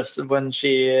her interest when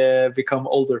she become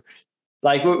older?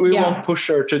 Like we won't push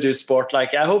her to do sport.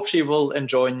 Like I hope she will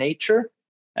enjoy nature.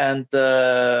 And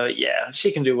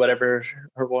she can do whatever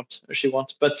she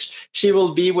wants, but she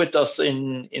will be with us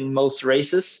in most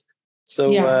races.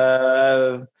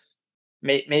 So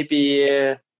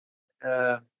maybe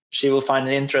she will find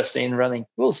an interest in running.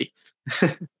 We'll see.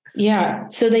 Yeah.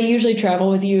 So they usually travel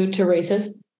with you to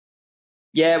races?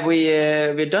 Yeah,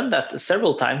 we've done that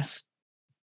several times.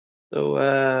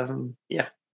 So yeah.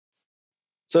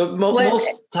 So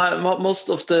most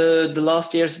of the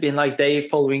last years have been like they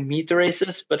following me to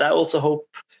races, but I also hope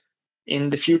in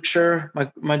the future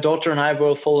my daughter and I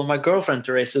will follow my girlfriend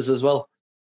to races as well.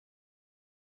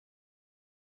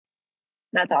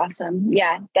 That's awesome.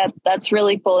 Yeah, that's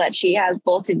really cool that she has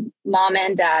both mom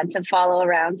and dad to follow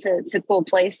around to cool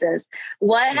places.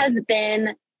 What has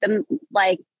been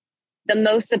the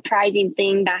most surprising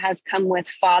thing that has come with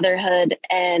fatherhood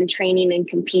and training and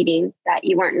competing that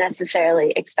you weren't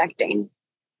necessarily expecting?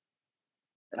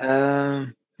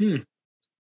 Like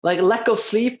lack of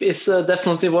sleep is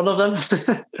definitely one of them.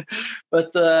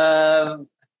 But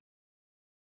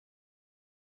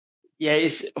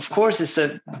it's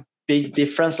a big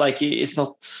difference. Like it's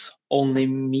not only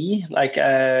me. Like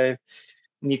I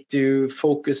need to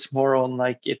focus more on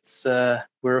like it's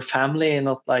we're a family and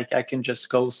not like I can just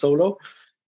go solo.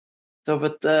 So,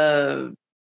 but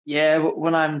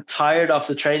when I'm tired of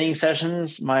the training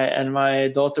sessions, my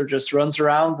daughter just runs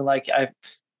around and like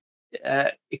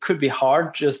it could be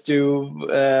hard just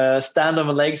to stand on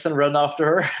my legs and run after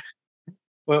her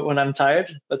when I'm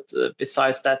tired. But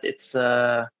besides that, it's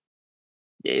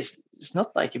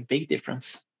not like a big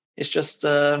difference. It's just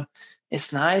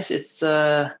it's nice.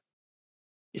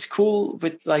 It's cool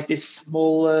with like this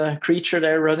small creature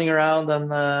there running around, and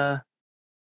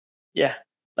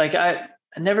like I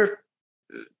never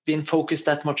been focused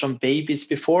that much on babies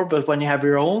before, but when you have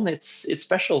your own, it's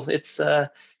special. It's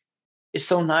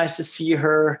so nice to see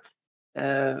her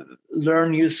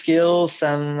learn new skills,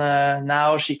 and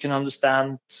now she can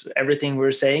understand everything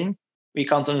we're saying. We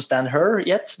can't understand her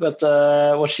yet, but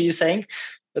what she's saying.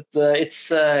 But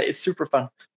it's super fun.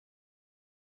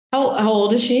 How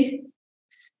old is she?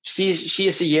 She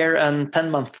is a year and 10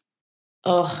 months.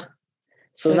 Oh,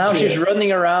 so now cute. She's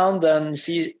running around, and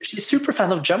she's super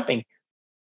fan of jumping.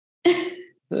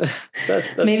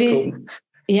 that's maybe cool.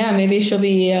 Yeah, maybe she'll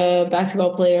be a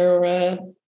basketball player or a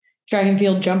track and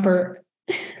field jumper.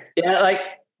 Yeah, like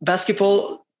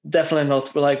basketball, definitely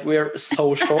not. Like we're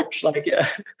so short. Like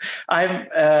I'm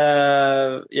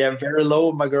very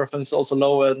low. My girlfriend's also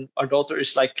low, and our daughter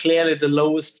is like clearly the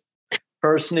lowest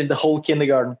person in the whole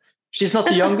kindergarten. She's not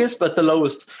the youngest, but the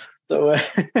lowest. So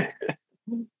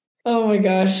oh my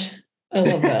gosh, I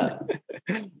love that.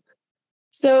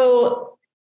 So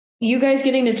you guys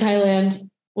getting to Thailand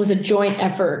was a joint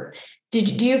effort. Do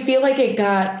you feel like it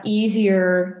got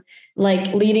easier,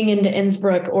 like leading into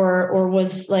Innsbruck, or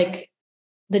was like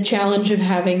the challenge of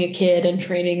having a kid and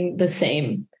training the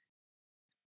same?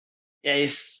 Yeah,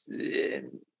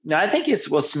 no, I think it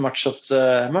was much of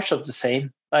the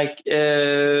same. Like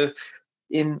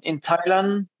in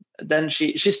Thailand, then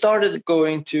she started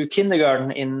going to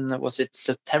kindergarten in, was it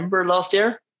September last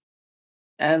year,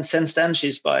 and since then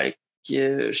she's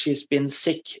been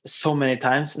sick so many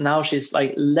times. Now she's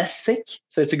like less sick,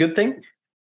 so it's a good thing.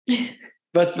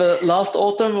 But the last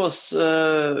autumn was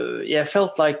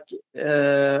felt like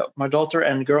my daughter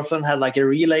and girlfriend had like a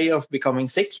relay of becoming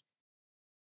sick.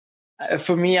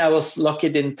 For me, I was lucky,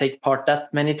 didn't take part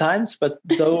that many times, but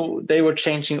though they were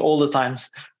changing all the times.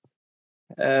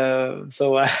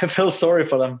 So I felt sorry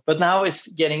for them, but now it's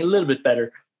getting a little bit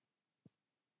better.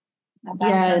 That's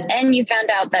awesome. And you found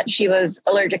out that she was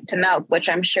allergic to milk, which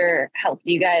I'm sure helped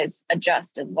you guys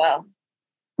adjust as well.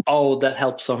 Oh, that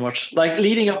helped so much. Like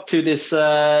leading up to this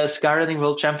skyrunning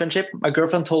world championship, my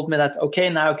girlfriend told me that, okay,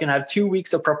 now I can have 2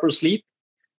 weeks of proper sleep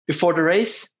before the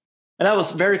race. And that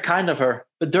was very kind of her.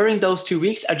 But during those 2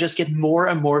 weeks, I just get more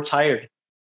and more tired.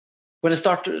 when I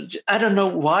started, I don't know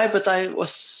why, but I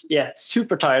was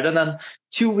super tired. And then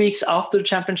 2 weeks after the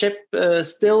championship,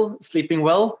 still sleeping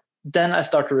well, then I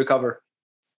started to recover.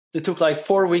 It took like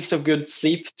 4 weeks of good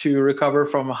sleep to recover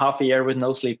from half a year with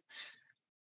no sleep.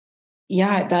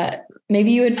 Yeah, I bet.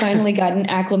 Maybe you had finally gotten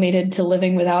acclimated to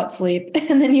living without sleep,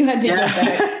 and then you had to go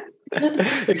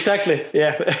back. Exactly.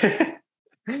 Yeah.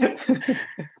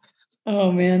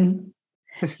 Oh, man.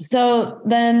 So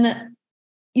then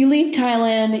you leave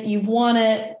Thailand, you've won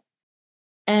it,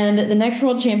 and the next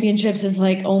World Championships is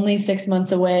like only 6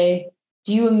 months away.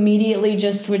 Do you immediately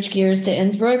just switch gears to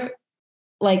Innsbruck?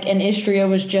 Like, and Istria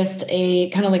was just a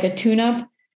kind of like a tune-up?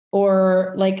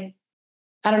 Or like,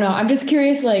 I don't know. I'm just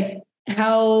curious, like,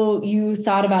 how you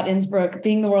thought about Innsbruck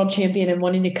being the world champion and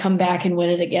wanting to come back and win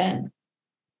it again.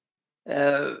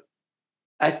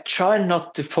 I try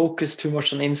not to focus too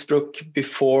much on Innsbruck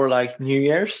before like New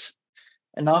Year's.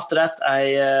 And after that,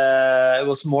 it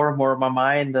was more and more on my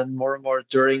mind, and more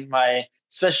during my,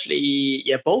 especially,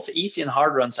 both easy and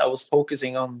hard runs, I was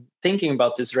focusing on thinking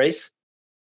about this race.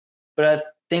 But I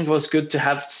think it was good to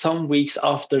have some weeks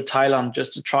after Thailand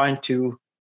just to try to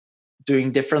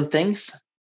doing different things,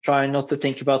 trying not to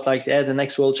think about like, the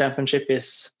next World Championship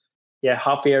is,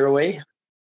 half a year away.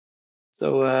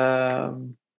 So,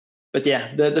 but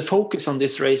the focus on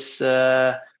this race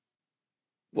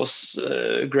was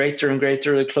greater and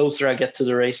greater the closer I get to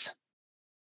the race.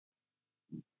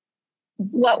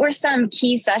 What were some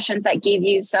key sessions that gave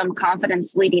you some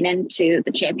confidence leading into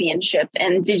the championship?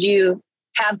 And did you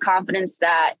have confidence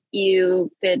that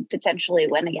you could potentially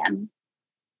win again?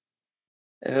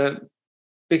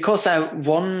 Because I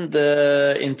won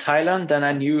in Thailand, then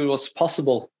I knew it was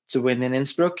possible to win in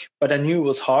Innsbruck, but I knew it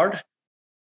was hard.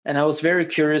 And I was very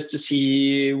curious to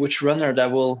see which runner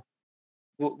that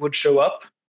would show up.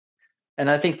 And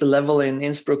I think the level in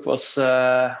Innsbruck was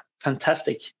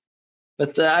fantastic.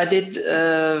 But I did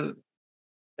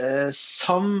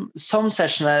some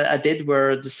session I did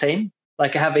were the same.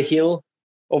 Like I have a hill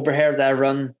over here that I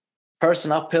run first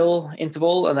an uphill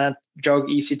interval, and I jog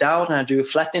easy down, and I do a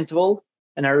flat interval,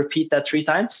 and I repeat that 3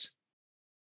 times.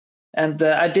 And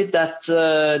I did that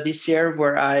this year,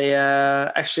 where I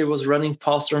actually was running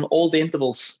faster on all the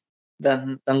intervals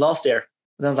than last year.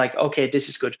 And I was like, okay, this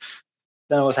is good.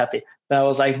 Then I was happy. Then I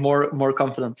was like more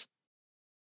confident.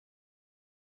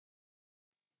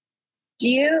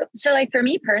 So like for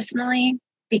me personally,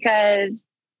 because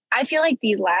I feel like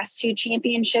these last 2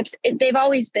 championships, they've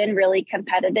always been really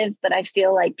competitive, but I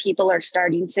feel like people are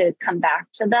starting to come back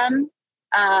to them.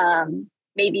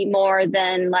 Maybe more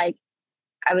than like,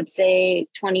 I would say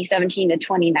 2017 to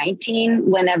 2019,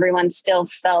 when everyone still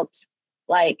felt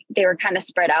like they were kind of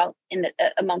spread out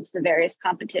amongst the various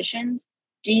competitions.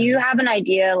 Do you have an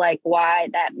idea like why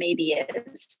that maybe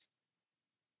is?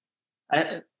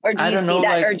 Or do you see that,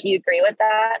 like, or do you agree with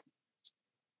that?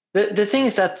 The thing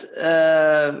is that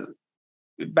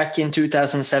back in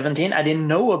 2017, I didn't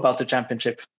know about the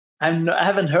championship. I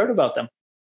haven't heard about them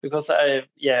because I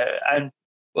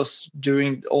was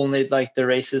doing only like the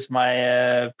races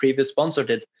my previous sponsor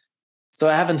did. So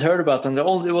I haven't heard about them.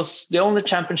 The only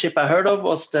championship I heard of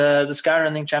was the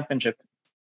Skyrunning Championship.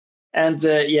 And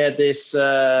this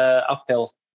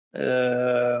uphill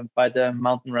by the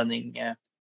mountain running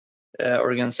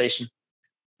organization.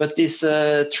 But these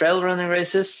trail running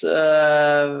races,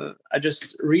 I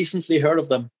just recently heard of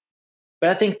them.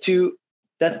 But I think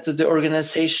that the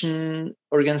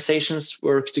organizations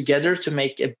work together to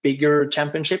make a bigger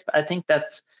championship. I think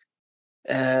that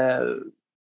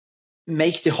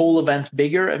make the whole event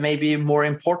bigger and maybe more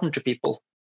important to people.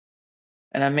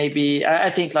 And I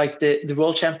think like the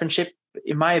World Championship,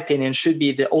 in my opinion, should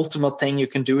be the ultimate thing you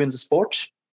can do in the sport.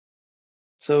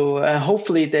 So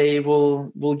hopefully they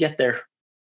will get there.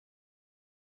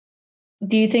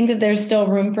 Do you think that there's still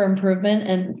room for improvement,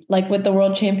 and like with the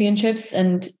World Championships?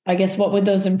 And I guess what would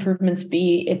those improvements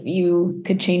be if you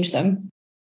could change them?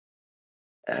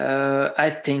 I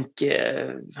think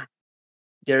there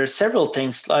are several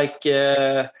things. Like,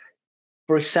 for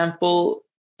example,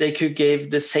 they could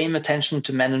give the same attention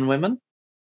to men and women.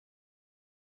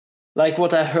 Like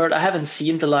what I heard, I haven't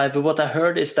seen the live, but what I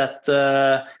heard is that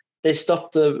they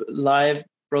stopped the live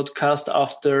broadcast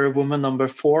after woman number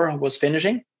 4 was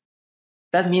finishing.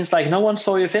 That means like no one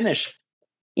saw you finish.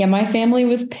 Yeah, my family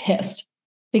was pissed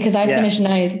because I finished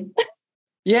 9th.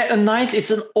 Yeah, a 9th,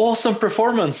 it's an awesome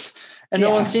performance. And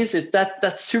no one sees it.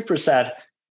 That's super sad.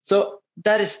 So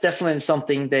that is definitely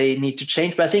something they need to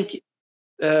change. But I think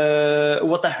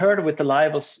what I heard with the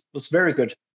live was very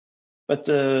good. But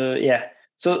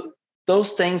so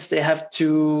those things they have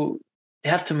to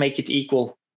make it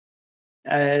equal.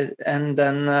 And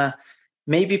then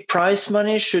maybe prize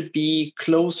money should be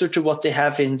closer to what they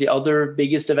have in the other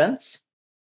biggest events.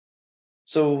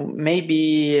 So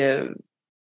maybe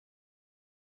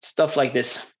stuff like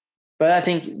this. But I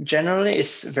think generally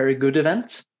it's a very good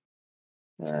event.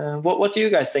 What do you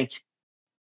guys think?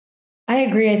 I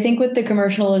agree. I think with the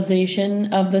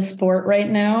commercialization of the sport right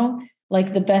now,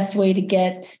 like the best way to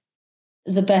get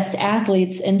the best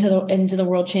athletes into the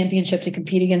world championship to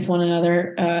compete against one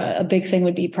another, a big thing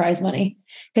would be prize money,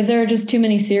 because there are just too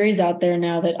many series out there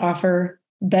now that offer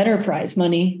better prize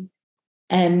money,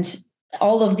 and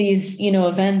all of these,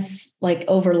 events like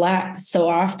overlap so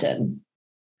often.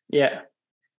 Yeah,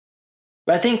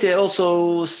 but I think they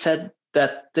also said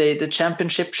that the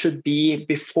championship should be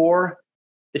before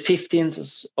the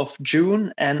 15th of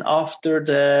June and after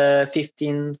the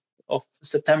 15th of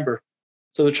September.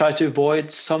 So we try to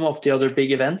avoid some of the other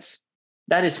big events.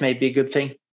 That is maybe a good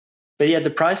thing. But yeah, the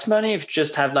prize money, if you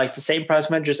just have like the same prize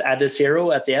money, just add a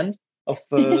zero at the end of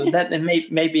that, and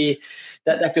maybe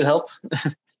that could help.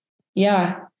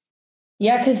 Yeah.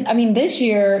 Yeah, because I mean, this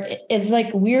year, as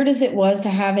like weird as it was to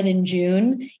have it in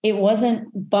June, it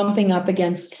wasn't bumping up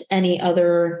against any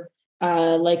other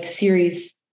like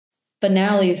series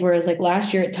finales. Whereas like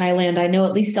last year at Thailand, I know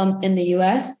at least in the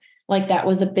US, like that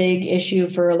was a big issue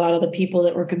for a lot of the people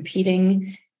that were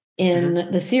competing in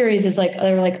the series. Is like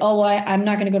they were like, oh, well, I'm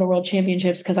not going to go to World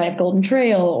Championships because I have Golden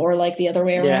Trail, or like the other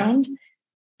way around.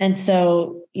 And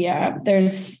so, yeah,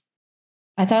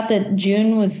 I thought that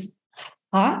June was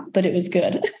hot, but it was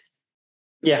good.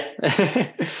 Yeah.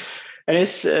 And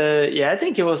it's I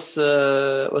think it was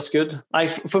good.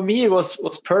 Like for me, it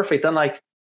was perfect. And like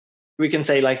we can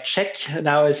say like check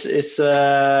now it's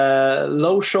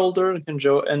low shoulder,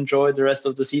 enjoy the rest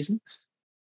of the season.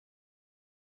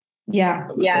 Yeah,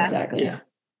 exactly. Yeah.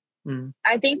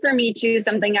 I think for me too,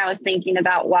 something I was thinking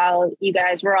about while you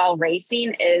guys were all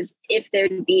racing is if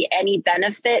there'd be any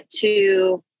benefit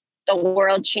to the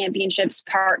World Championships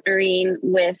partnering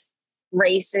with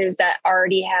races that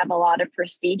already have a lot of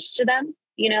prestige to them,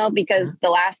 because the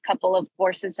last couple of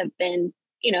courses have been,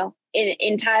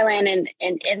 in Thailand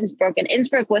and Innsbruck. And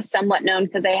Innsbruck was somewhat known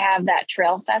because they have that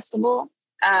trail festival.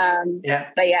 But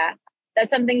yeah,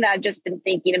 that's something that I've just been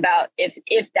thinking about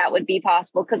if that would be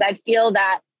possible, because I feel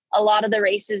that a lot of the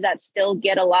races that still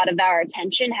get a lot of our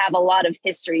attention have a lot of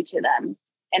history to them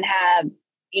and have,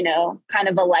 kind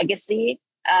of a legacy.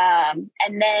 And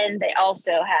then they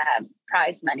also have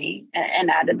prize money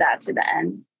and added that to the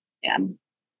end. Yeah.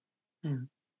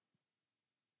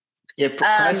 Yeah,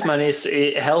 prize money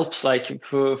it helps. Like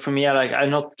for me, I'm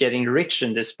not getting rich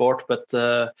in this sport, but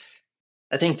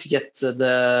I think to get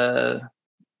the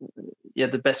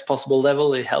best possible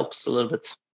level, it helps a little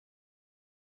bit.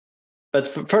 But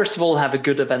first of all, have a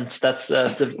good event. That's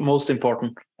the most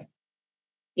important.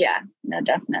 Yeah, no,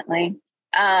 definitely.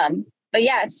 But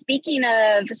yeah, speaking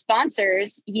of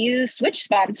sponsors, you switched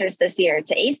sponsors this year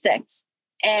to ASICS.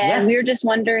 And we were just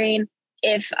wondering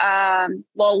if,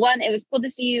 one, it was cool to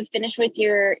see you finish with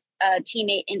your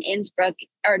teammate in Innsbruck,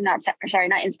 or not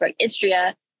Innsbruck,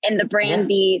 Istria, and the brand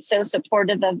be so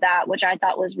supportive of that, which I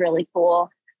thought was really cool.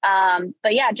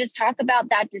 But yeah, just talk about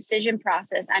that decision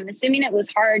process. I'm assuming it was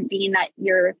hard being that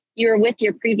you were with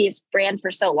your previous brand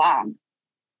for so long.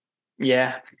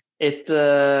 Yeah,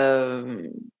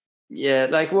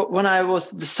 like when I was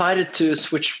decided to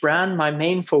switch brand, my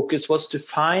main focus was to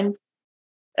find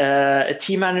a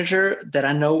team manager that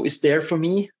I know is there for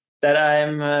me,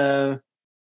 that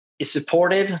is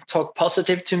supportive, talk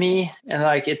positive to me, and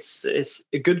like it's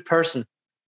a good person.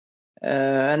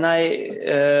 And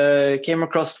I came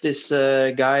across this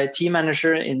guy, team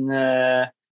manager in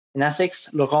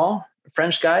ASICS, Laurent, a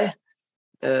French guy.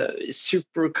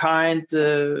 Super kind.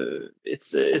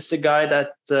 It's a guy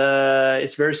that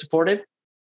is very supportive.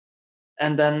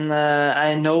 And then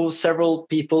I know several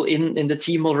people in the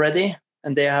team already,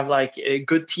 and they have like a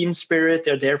good team spirit.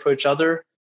 They're there for each other,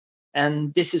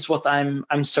 and this is what I'm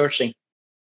searching.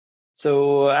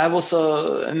 So I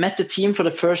also met the team for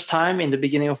the first time in the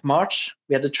beginning of March.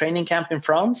 We had a training camp in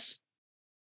France,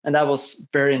 and that was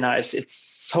very nice. It's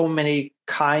so many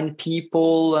kind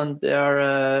people, and they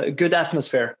are a good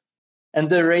atmosphere. And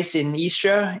the race in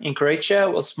Istria, in Croatia,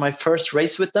 was my first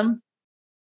race with them.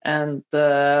 And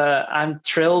I'm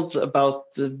thrilled about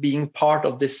being part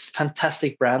of this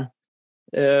fantastic brand.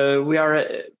 We are,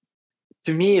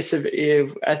 to me,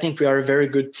 I think we are a very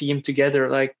good team together.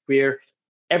 Like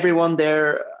everyone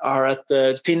there are at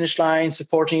the finish line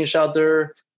supporting each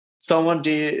other. Someone are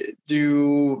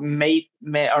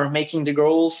making the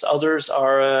goals. Others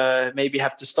are maybe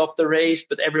have to stop the race,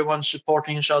 but everyone's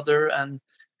supporting each other. And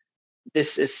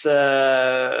this is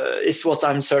what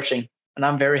I'm searching. and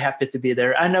I'm very happy to be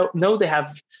there. I know they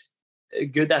have a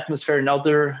good atmosphere in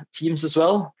other teams as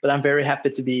well, but I'm very happy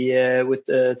to be with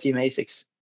Team ASICS.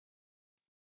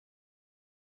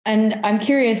 And I'm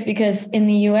curious because in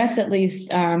the US, at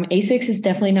least, ASICS is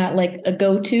definitely not like a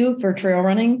go-to for trail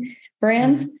running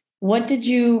brands. Mm-hmm. What did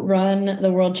you run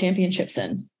the World Championships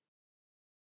in?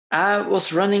 I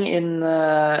was running in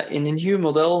a new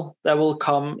model that will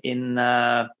come in.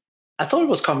 I thought it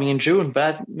was coming in June,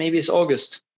 but maybe it's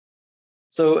August.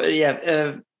 So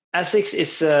ASICS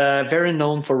is very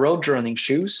known for road running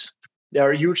shoes. They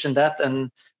are huge in that, and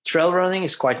trail running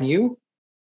is quite new.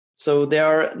 So they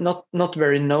are not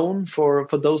very known for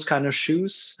those kind of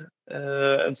shoes.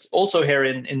 It's also here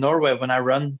in Norway when I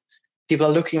run, people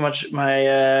are looking at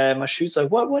my shoes like,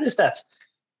 what is that?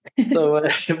 So,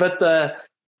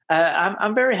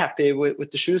 I'm very happy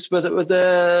with the shoes. But with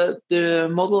the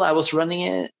model I was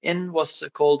running in was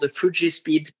called the Fuji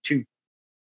Speed 2.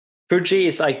 Fuji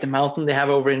is like the mountain they have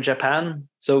over in Japan.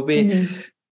 So we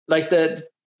like the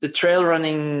trail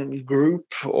running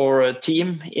group or a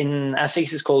team in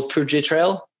ASICS is called Fuji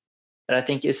Trail. And I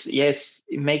think it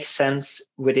makes sense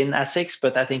within ASICS,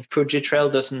 but I think Fuji Trail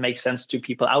doesn't make sense to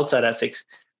people outside ASICS.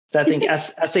 So I think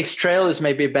ASICS Trail is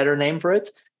maybe a better name for it.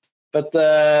 But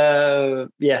so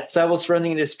I was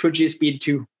running this Fuji Speed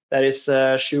 2. That is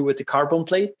a shoe with a carbon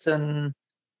plate, and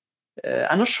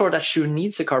I'm not sure that shoe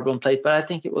needs a carbon plate, but I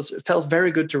think it felt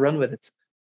very good to run with it.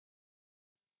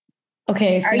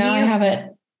 Okay, so I have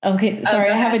it. Okay, sorry,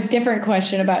 I have a different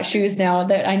question about shoes now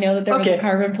that I know that there was a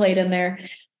carbon plate in there.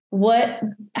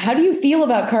 How do you feel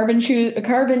about carbon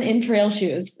in trail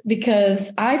shoes?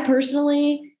 Because I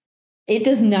personally, it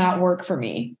does not work for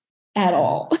me at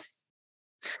all.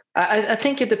 I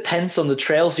think it depends on the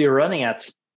trails you're running at.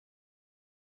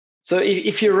 So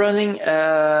if you're running,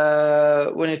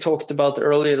 when you talked about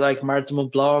earlier, like Marathon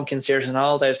Mont Blanc and Sierra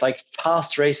National, there's like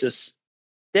fast races.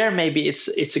 There maybe it's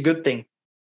a good thing.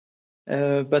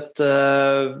 But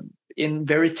in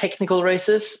very technical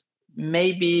races,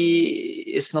 maybe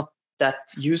it's not that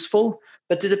useful.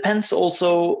 But it depends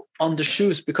also on the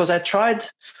shoes, because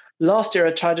last year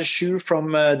I tried a shoe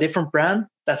from a different brand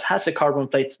that has a carbon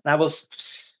plate. And I was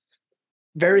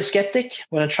very skeptic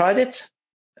when I tried it.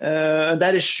 And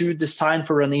that is shoe designed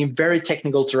for running in very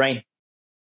technical terrain.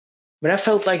 But I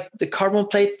felt like the carbon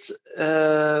plate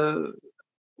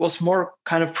was more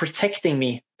kind of protecting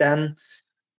me than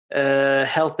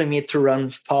helping me to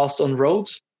run fast on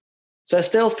roads. So I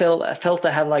still felt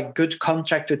I have like good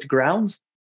contact with the ground.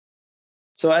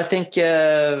 So I think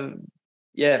it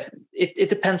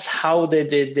depends how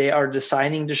they are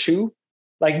designing the shoe.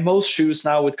 Like most shoes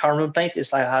now with carbon plate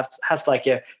is has like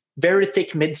a very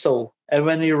thick midsole, and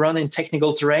when you run in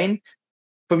technical terrain,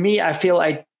 for me I feel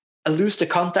I lose the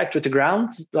contact with the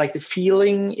ground. Like the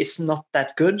feeling is not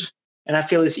that good, and I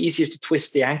feel it's easier to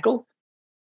twist the ankle.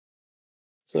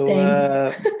 So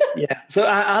so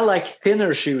I like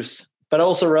thinner shoes, but I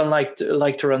also like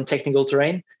to run technical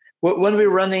terrain. When we're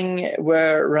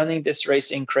running this race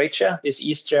in Croatia, this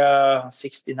Istria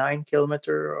 69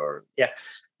 kilometer,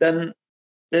 then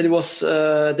it was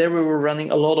there we were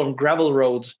running a lot on gravel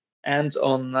roads and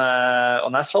on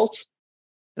asphalt,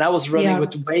 and I was running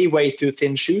with way too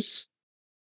thin shoes,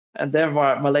 and then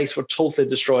my legs were totally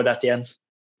destroyed at the end.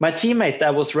 My teammate that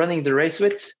I was running the race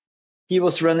with, he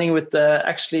was running with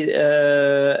actually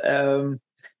a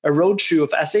road shoe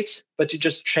of ASICS, but he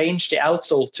just changed the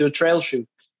outsole to a trail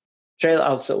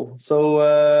outsole. So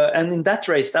and in that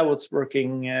race that was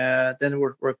working. Then it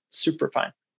worked super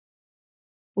fine.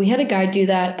 We had a guy do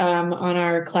that on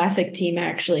our classic team.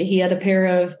 Actually, he had a pair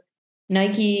of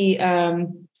Nike,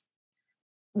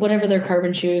 whatever their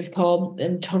carbon shoe is called.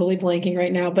 I'm totally blanking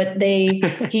right now, but he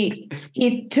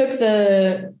took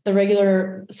the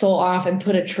regular sole off and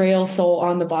put a trail sole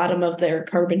on the bottom of their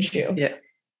carbon shoe.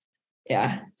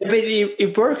 Yeah. But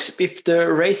it works if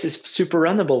the race is super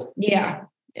runnable. Yeah.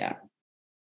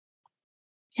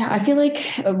 I feel like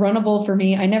runnable for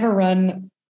me. I never run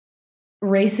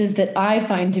races that I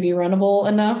find to be runnable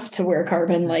enough to wear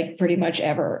carbon like pretty much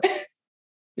ever.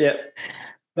 Yeah.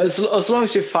 As long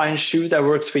as you find shoe that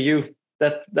works for you,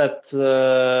 that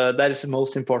is the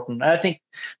most important. And I think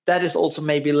that is also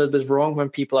maybe a little bit wrong when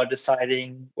people are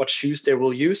deciding what shoes they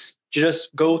will use. You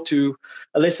just go to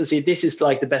a list and see this is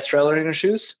like the best trail running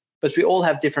shoes, but we all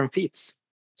have different feet.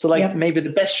 So maybe the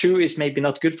best shoe is maybe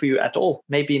not good for you at all.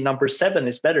 Maybe number 7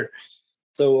 is better.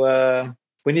 So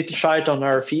we need to try it on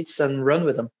our feet and run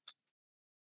with them.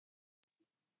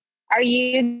 Are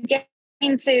you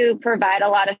getting to provide a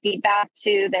lot of feedback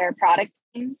to their product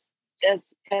teams?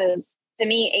 Just because to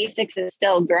me, ASICS is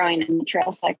still growing in the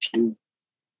trail section.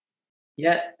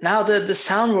 Yeah, now the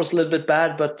sound was a little bit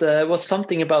bad, but it was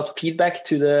something about feedback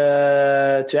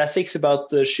to Essex about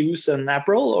the shoes and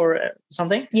April or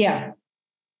something. Yeah.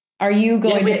 Are you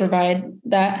going to provide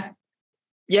that?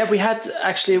 Yeah, we had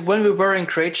actually, when we were in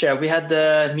Croatia, we had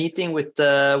a meeting with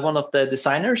one of the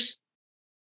designers.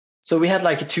 So we had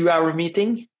like a 2-hour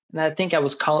meeting, and I think I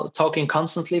was talking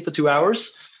constantly for 2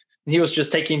 hours. And he was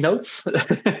just taking notes,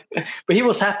 but he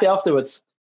was happy afterwards.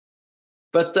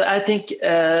 But I think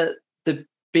the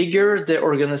bigger the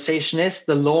organization is,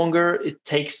 the longer it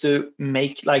takes to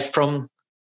make, like, from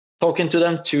talking to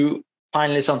them to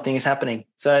finally something is happening.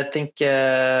 So I think,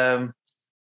 in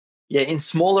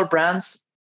smaller brands,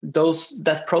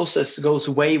 that process goes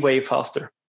way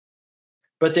faster.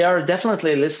 But they are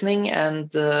definitely listening,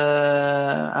 and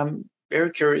I'm very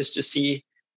curious to see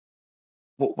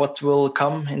what will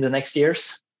come in the next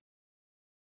years.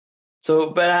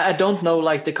 So, but I don't know,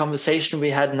 like, the conversation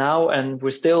we had now, and we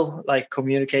still like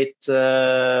communicate,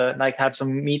 like have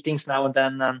some meetings now and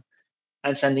then,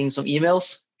 and sending some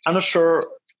emails. I'm not sure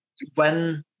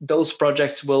when those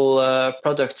products will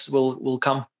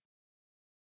come.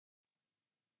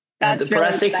 That's and for really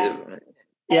Essex, exciting.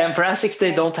 yeah, and for Essex,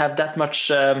 they don't have that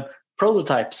much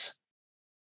prototypes.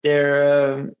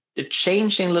 They're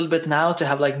changing a little bit now to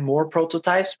have like more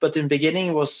prototypes, but in the beginning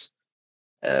it was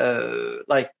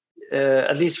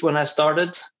at least when I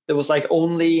started, there was like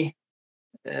only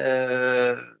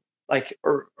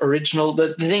original,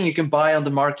 the thing you can buy on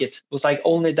the market was like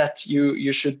only that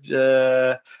you should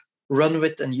run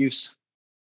with and use.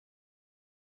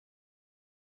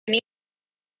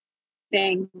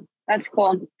 Dang, that's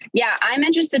cool. Yeah, I'm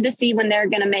interested to see when they're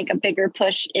going to make a bigger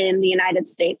push in the United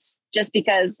States, just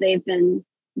because they've been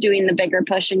doing the bigger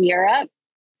push in Europe.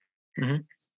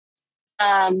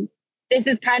 Mm-hmm. This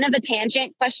is kind of a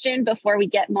tangent question before we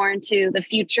get more into the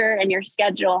future and your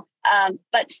schedule.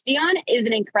 But Stian is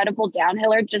an incredible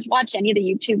downhiller. Just watch any of the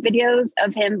YouTube videos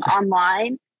of him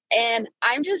online. And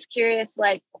I'm just curious,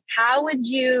 like, how would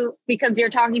you, because you're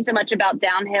talking so much about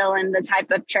downhill and the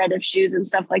type of tread of shoes and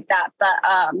stuff like that, but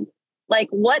like,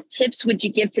 what tips would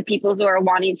you give to people who are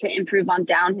wanting to improve on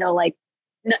downhill? Like,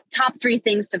 top 3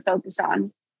 things to focus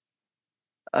on.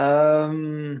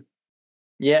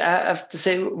 Yeah, I have to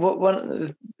say,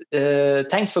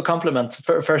 thanks for compliment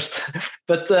first.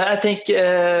 But I think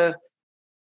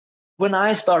when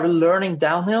I started learning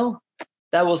downhill,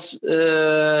 that was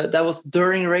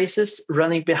during races,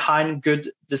 running behind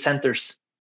good descenters.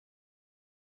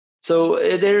 So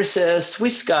there's a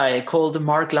Swiss guy called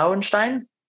Mark Lauenstein.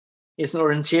 He's an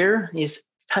orienteer. He's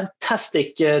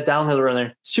fantastic downhill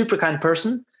runner, super kind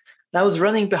person. And I was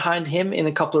running behind him in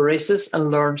a couple of races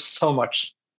and learned so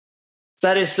much.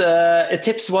 That is a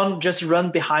tips one, just run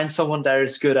behind someone that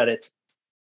is good at it.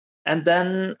 And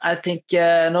then I think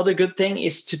another good thing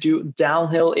is to do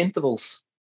downhill intervals.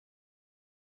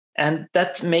 And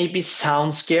that maybe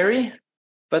sounds scary,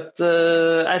 but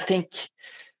I think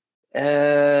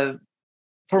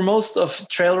for most of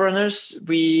trail runners,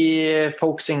 we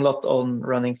focusing a lot on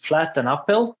running flat and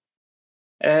uphill.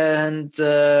 And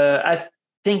I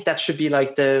think that should be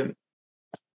like the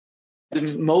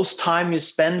most time you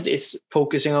spend is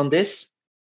focusing on this.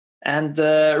 And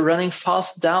running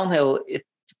fast downhill, it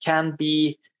can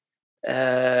be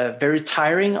very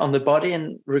tiring on the body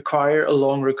and require a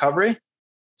long recovery.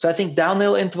 So I think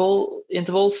downhill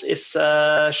intervals is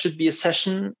should be a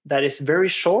session that is very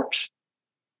short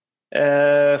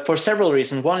for several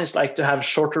reasons. One is like to have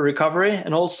shorter recovery,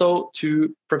 and also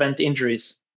to prevent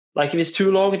injuries. Like if it's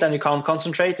too long, then you can't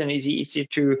concentrate and it's easy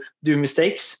to do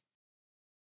mistakes.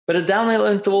 But a downhill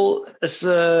interval is,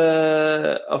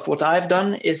 of what I've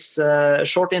done is a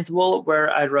short interval where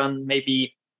I run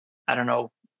maybe,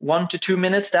 1 to 2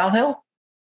 minutes downhill.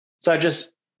 So I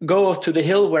just go to the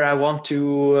hill where I want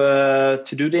to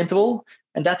do the interval.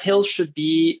 And that hill should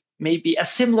be maybe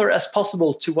as similar as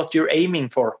possible to what you're aiming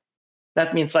for.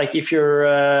 That means like if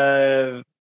you're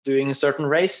doing a certain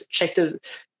race,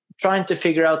 trying to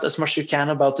figure out as much as you can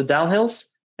about the downhills,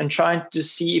 and trying to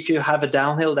see if you have a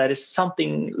downhill that is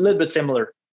something a little bit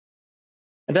similar.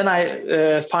 And then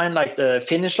I find like the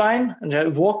finish line, and I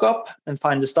walk up and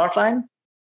find the start line,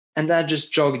 and then I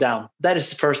just jog down. That is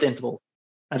the first interval.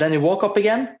 And then you walk up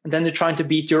again, and then you're trying to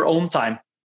beat your own time.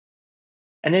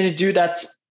 And then you do that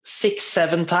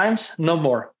 6-7 times, no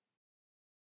more.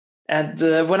 And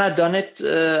when I've done it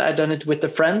with a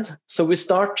friend. So we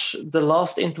start the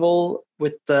last interval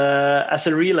with as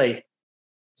a relay.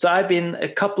 So I've been a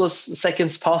couple of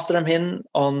seconds faster than him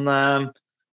on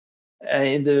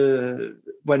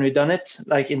when we done it,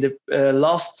 like in the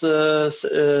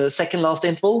second last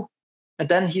interval, and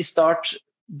then he starts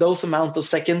those amount of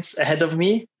seconds ahead of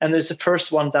me, and there's the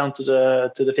first one down to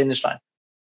the finish line.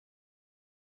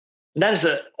 And that is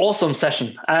an awesome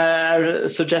session. I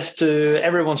suggest to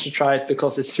everyone should try it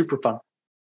because it's super fun.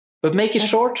 But make it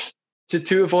short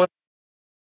to avoid.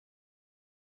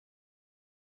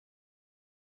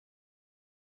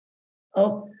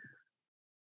 Oh,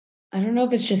 I don't know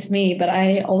if it's just me, but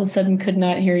I all of a sudden could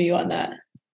not hear you on that.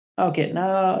 Okay,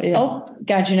 now, yeah. Oh,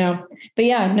 got you now. But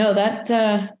yeah, no, that,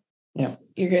 yeah,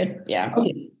 you're good. Yeah.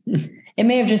 Okay. It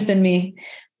may have just been me,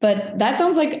 but that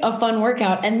sounds like a fun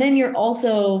workout. And then you're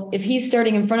also, if he's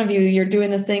starting in front of you, you're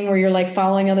doing the thing where you're like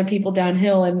following other people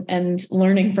downhill and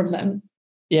learning from them.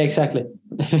 Yeah, exactly.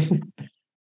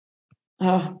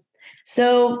 Oh,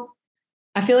 so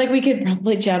I feel like we could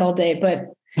probably chat all day, but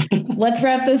let's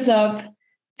wrap this up.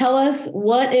 Tell us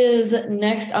what is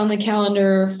next on the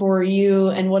calendar for you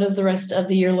and what does the rest of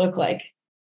the year look like?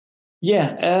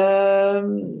 Yeah,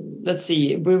 let's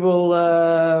see. We will,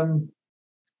 I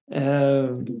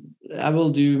will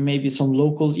do maybe some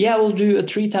local. Yeah, I will do a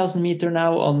 3,000 meter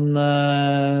now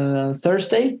on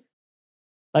Thursday.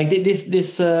 Like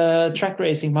this track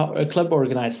racing club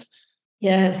organized.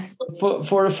 Yes.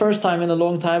 For the first time in a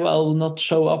long time, I will not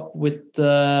show up with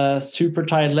super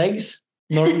tired legs.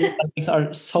 Normally, my legs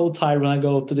are so tired when I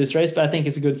go to this race, but I think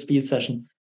it's a good speed session.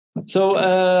 So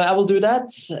I will do that,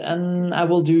 and I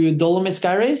will do Dolomite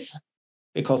Sky Race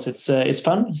because it's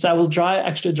fun. So I will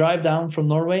drive down from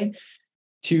Norway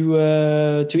to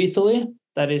Italy.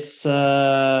 That is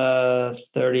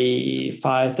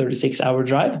 36 hour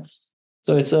drive.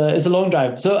 So it's a long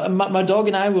drive. So my dog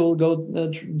and I will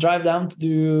go drive down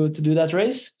to do that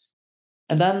race.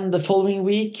 And then the following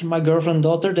week, my girlfriend and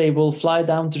daughter, they will fly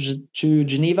down to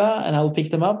Geneva, and I will pick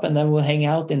them up, and then we'll hang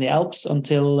out in the Alps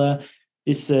until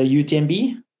this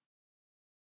UTMB.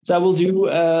 So I will do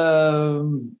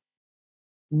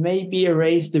maybe a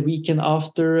race the weekend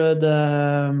after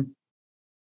the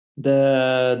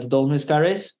Dolomite Sky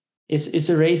Race. It's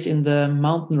a race in the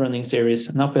mountain running series,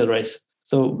 an uphill race.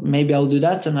 So maybe I'll do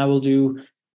that, and I will do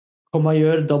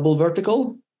Comayeur double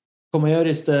vertical. Comayeur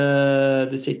is the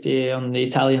city on the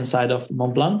Italian side of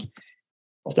Mont Blanc.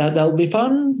 So that'll be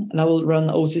fun. And I will run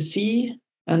OCC.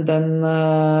 And then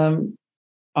our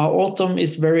autumn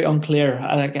is very unclear.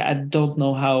 I don't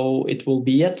know how it will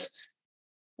be yet.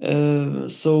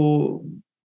 So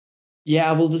yeah,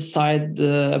 I will decide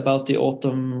about the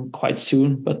autumn quite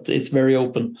soon, but it's very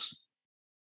open.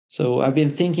 So I've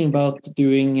been thinking about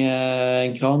doing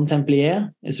Grand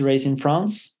Templier. It's a race in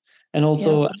France. And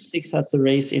also Essex has a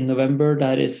race in November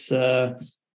that is, I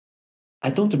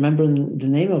don't remember the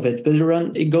name of it, but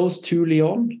it goes to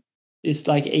Lyon. It's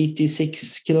like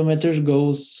 86 kilometers,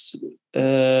 goes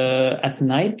at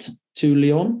night to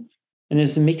Lyon. And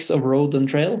it's a mix of road and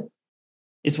trail.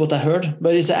 It's what I heard,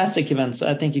 but it's an Essex event. So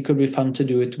I think it could be fun to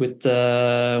do it with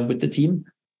the team.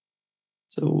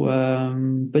 So,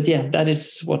 but yeah, that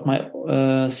is what my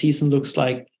season looks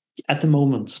like at the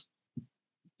moment.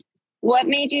 What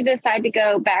made you decide to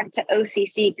go back to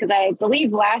OCC? Because I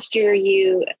believe last year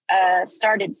you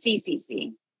started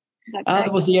CCC. Is that correct?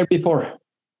 It was the year before.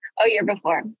 Oh, year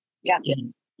before. Yeah.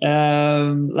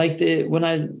 Like when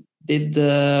I did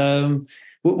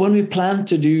when we planned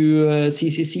to do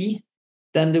CCC,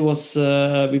 then there was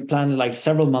we planned like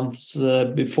several months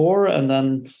before, and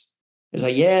then it's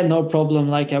like, yeah, no problem.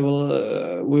 Like we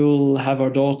will have our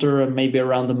daughter maybe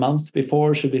around a month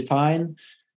before, should be fine.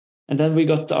 And then we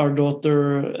got our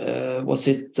daughter, was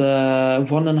it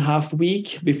 1.5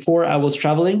 weeks before I was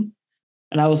traveling?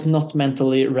 And I was not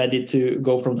mentally ready to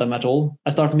go from them at all.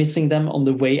 I started missing them on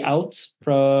the way out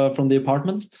from the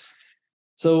apartment.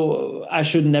 So I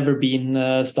should never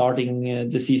been starting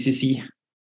the CCC.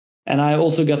 And I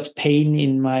also got pain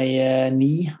in my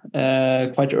knee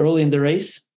quite early in the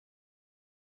race.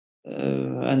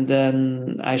 And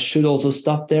then I should also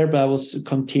stop there, but I was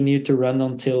continued to run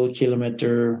until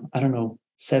kilometer, I don't know,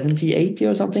 70, 80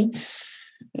 or something.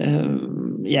 So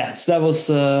that was,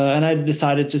 and I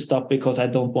decided to stop because I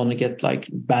don't want to get like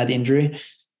bad injury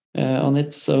on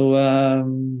it. So,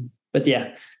 but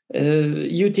yeah,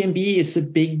 UTMB is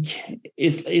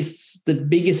is the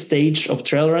biggest stage of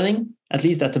trail running, at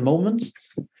least at the moment.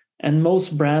 And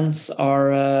most brands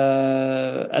are,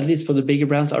 at least for the bigger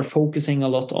brands, are focusing a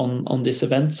lot on this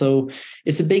event. So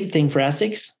it's a big thing for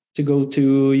ASICS to go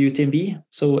to UTMB.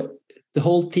 So the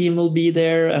whole team will be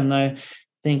there, and I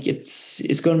think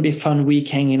it's going to be a fun week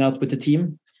hanging out with the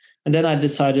team. And then I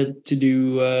decided to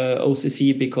do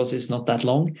OCC because it's not that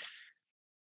long.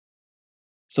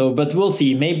 So, but we'll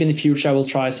see. Maybe in the future I will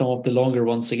try some of the longer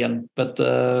ones again. But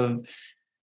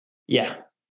yeah.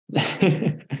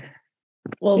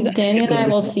 Well, Danny and I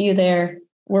will see you there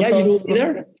we're you will both be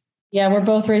there? Yeah, we're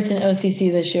both racing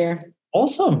OCC this year.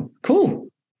 Awesome. Cool.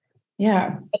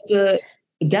 Yeah. But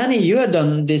Danny, you had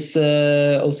done this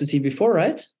OCC before,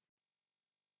 right?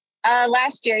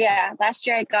 Last year, yeah. Last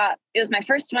year it was my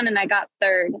first one and I got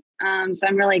third. So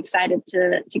I'm really excited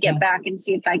to get back and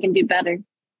see if I can do better.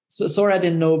 So sorry I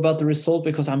didn't know about the result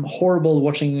because I'm horrible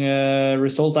watching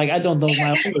results. Like I don't know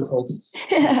my own results.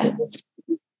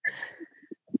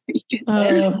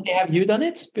 Have you done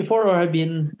it before or have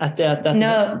been at that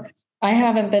No, event? I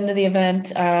haven't been to the event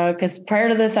because prior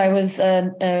to this I was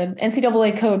an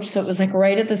NCAA coach. So it was like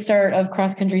right at the start of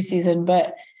cross country season.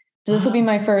 But so this will be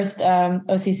my first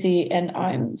OCC and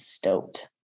I'm stoked.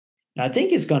 I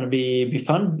think it's going to be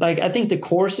fun. Like I think the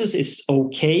courses is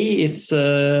okay. It's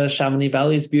Chamonix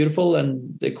Valley is beautiful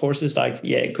and the course is like,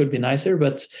 it could be nicer,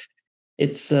 but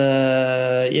it's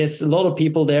yes, a lot of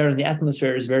people there and the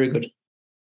atmosphere is very good.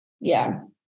 Yeah.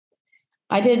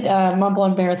 I did Mont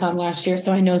Blanc Marathon last year,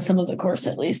 so I know some of the course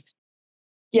at least.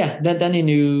 Yeah, then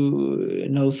you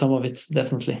know some of it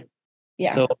definitely.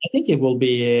 Yeah. So I think it will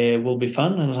be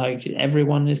fun and like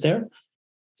everyone is there.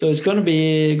 So it's gonna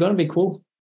be cool.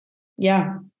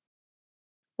 Yeah.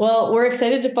 Well, we're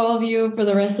excited to follow you for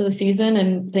the rest of the season,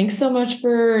 and thanks so much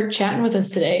for chatting with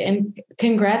us today. And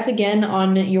congrats again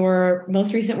on your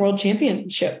most recent World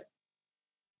Championship.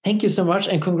 Thank you so much,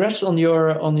 and congrats on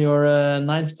your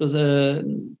ninth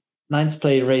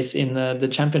play race in the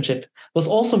championship. It was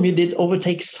awesome. You did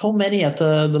overtake so many at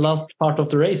the last part of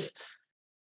the race.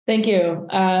 Thank you.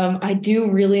 I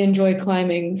do really enjoy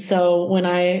climbing, so when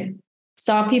I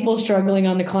saw people struggling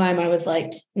on the climb, I was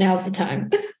like, "Now's the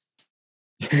time."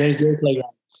 There's your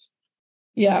playground.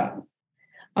 Yeah,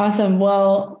 awesome.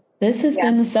 Well, this has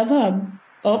been the Sub Hub.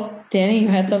 Oh, Danny, you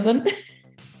had something.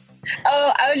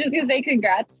 Oh, I was just going to say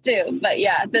congrats too. But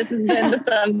yeah, this has been the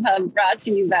Sub Hub brought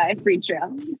to you by Free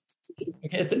Trail.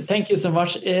 Okay, thank you so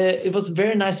much. It was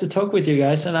very nice to talk with you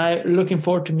guys, and I'm looking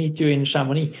forward to meet you in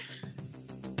Chamonix.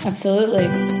 Absolutely.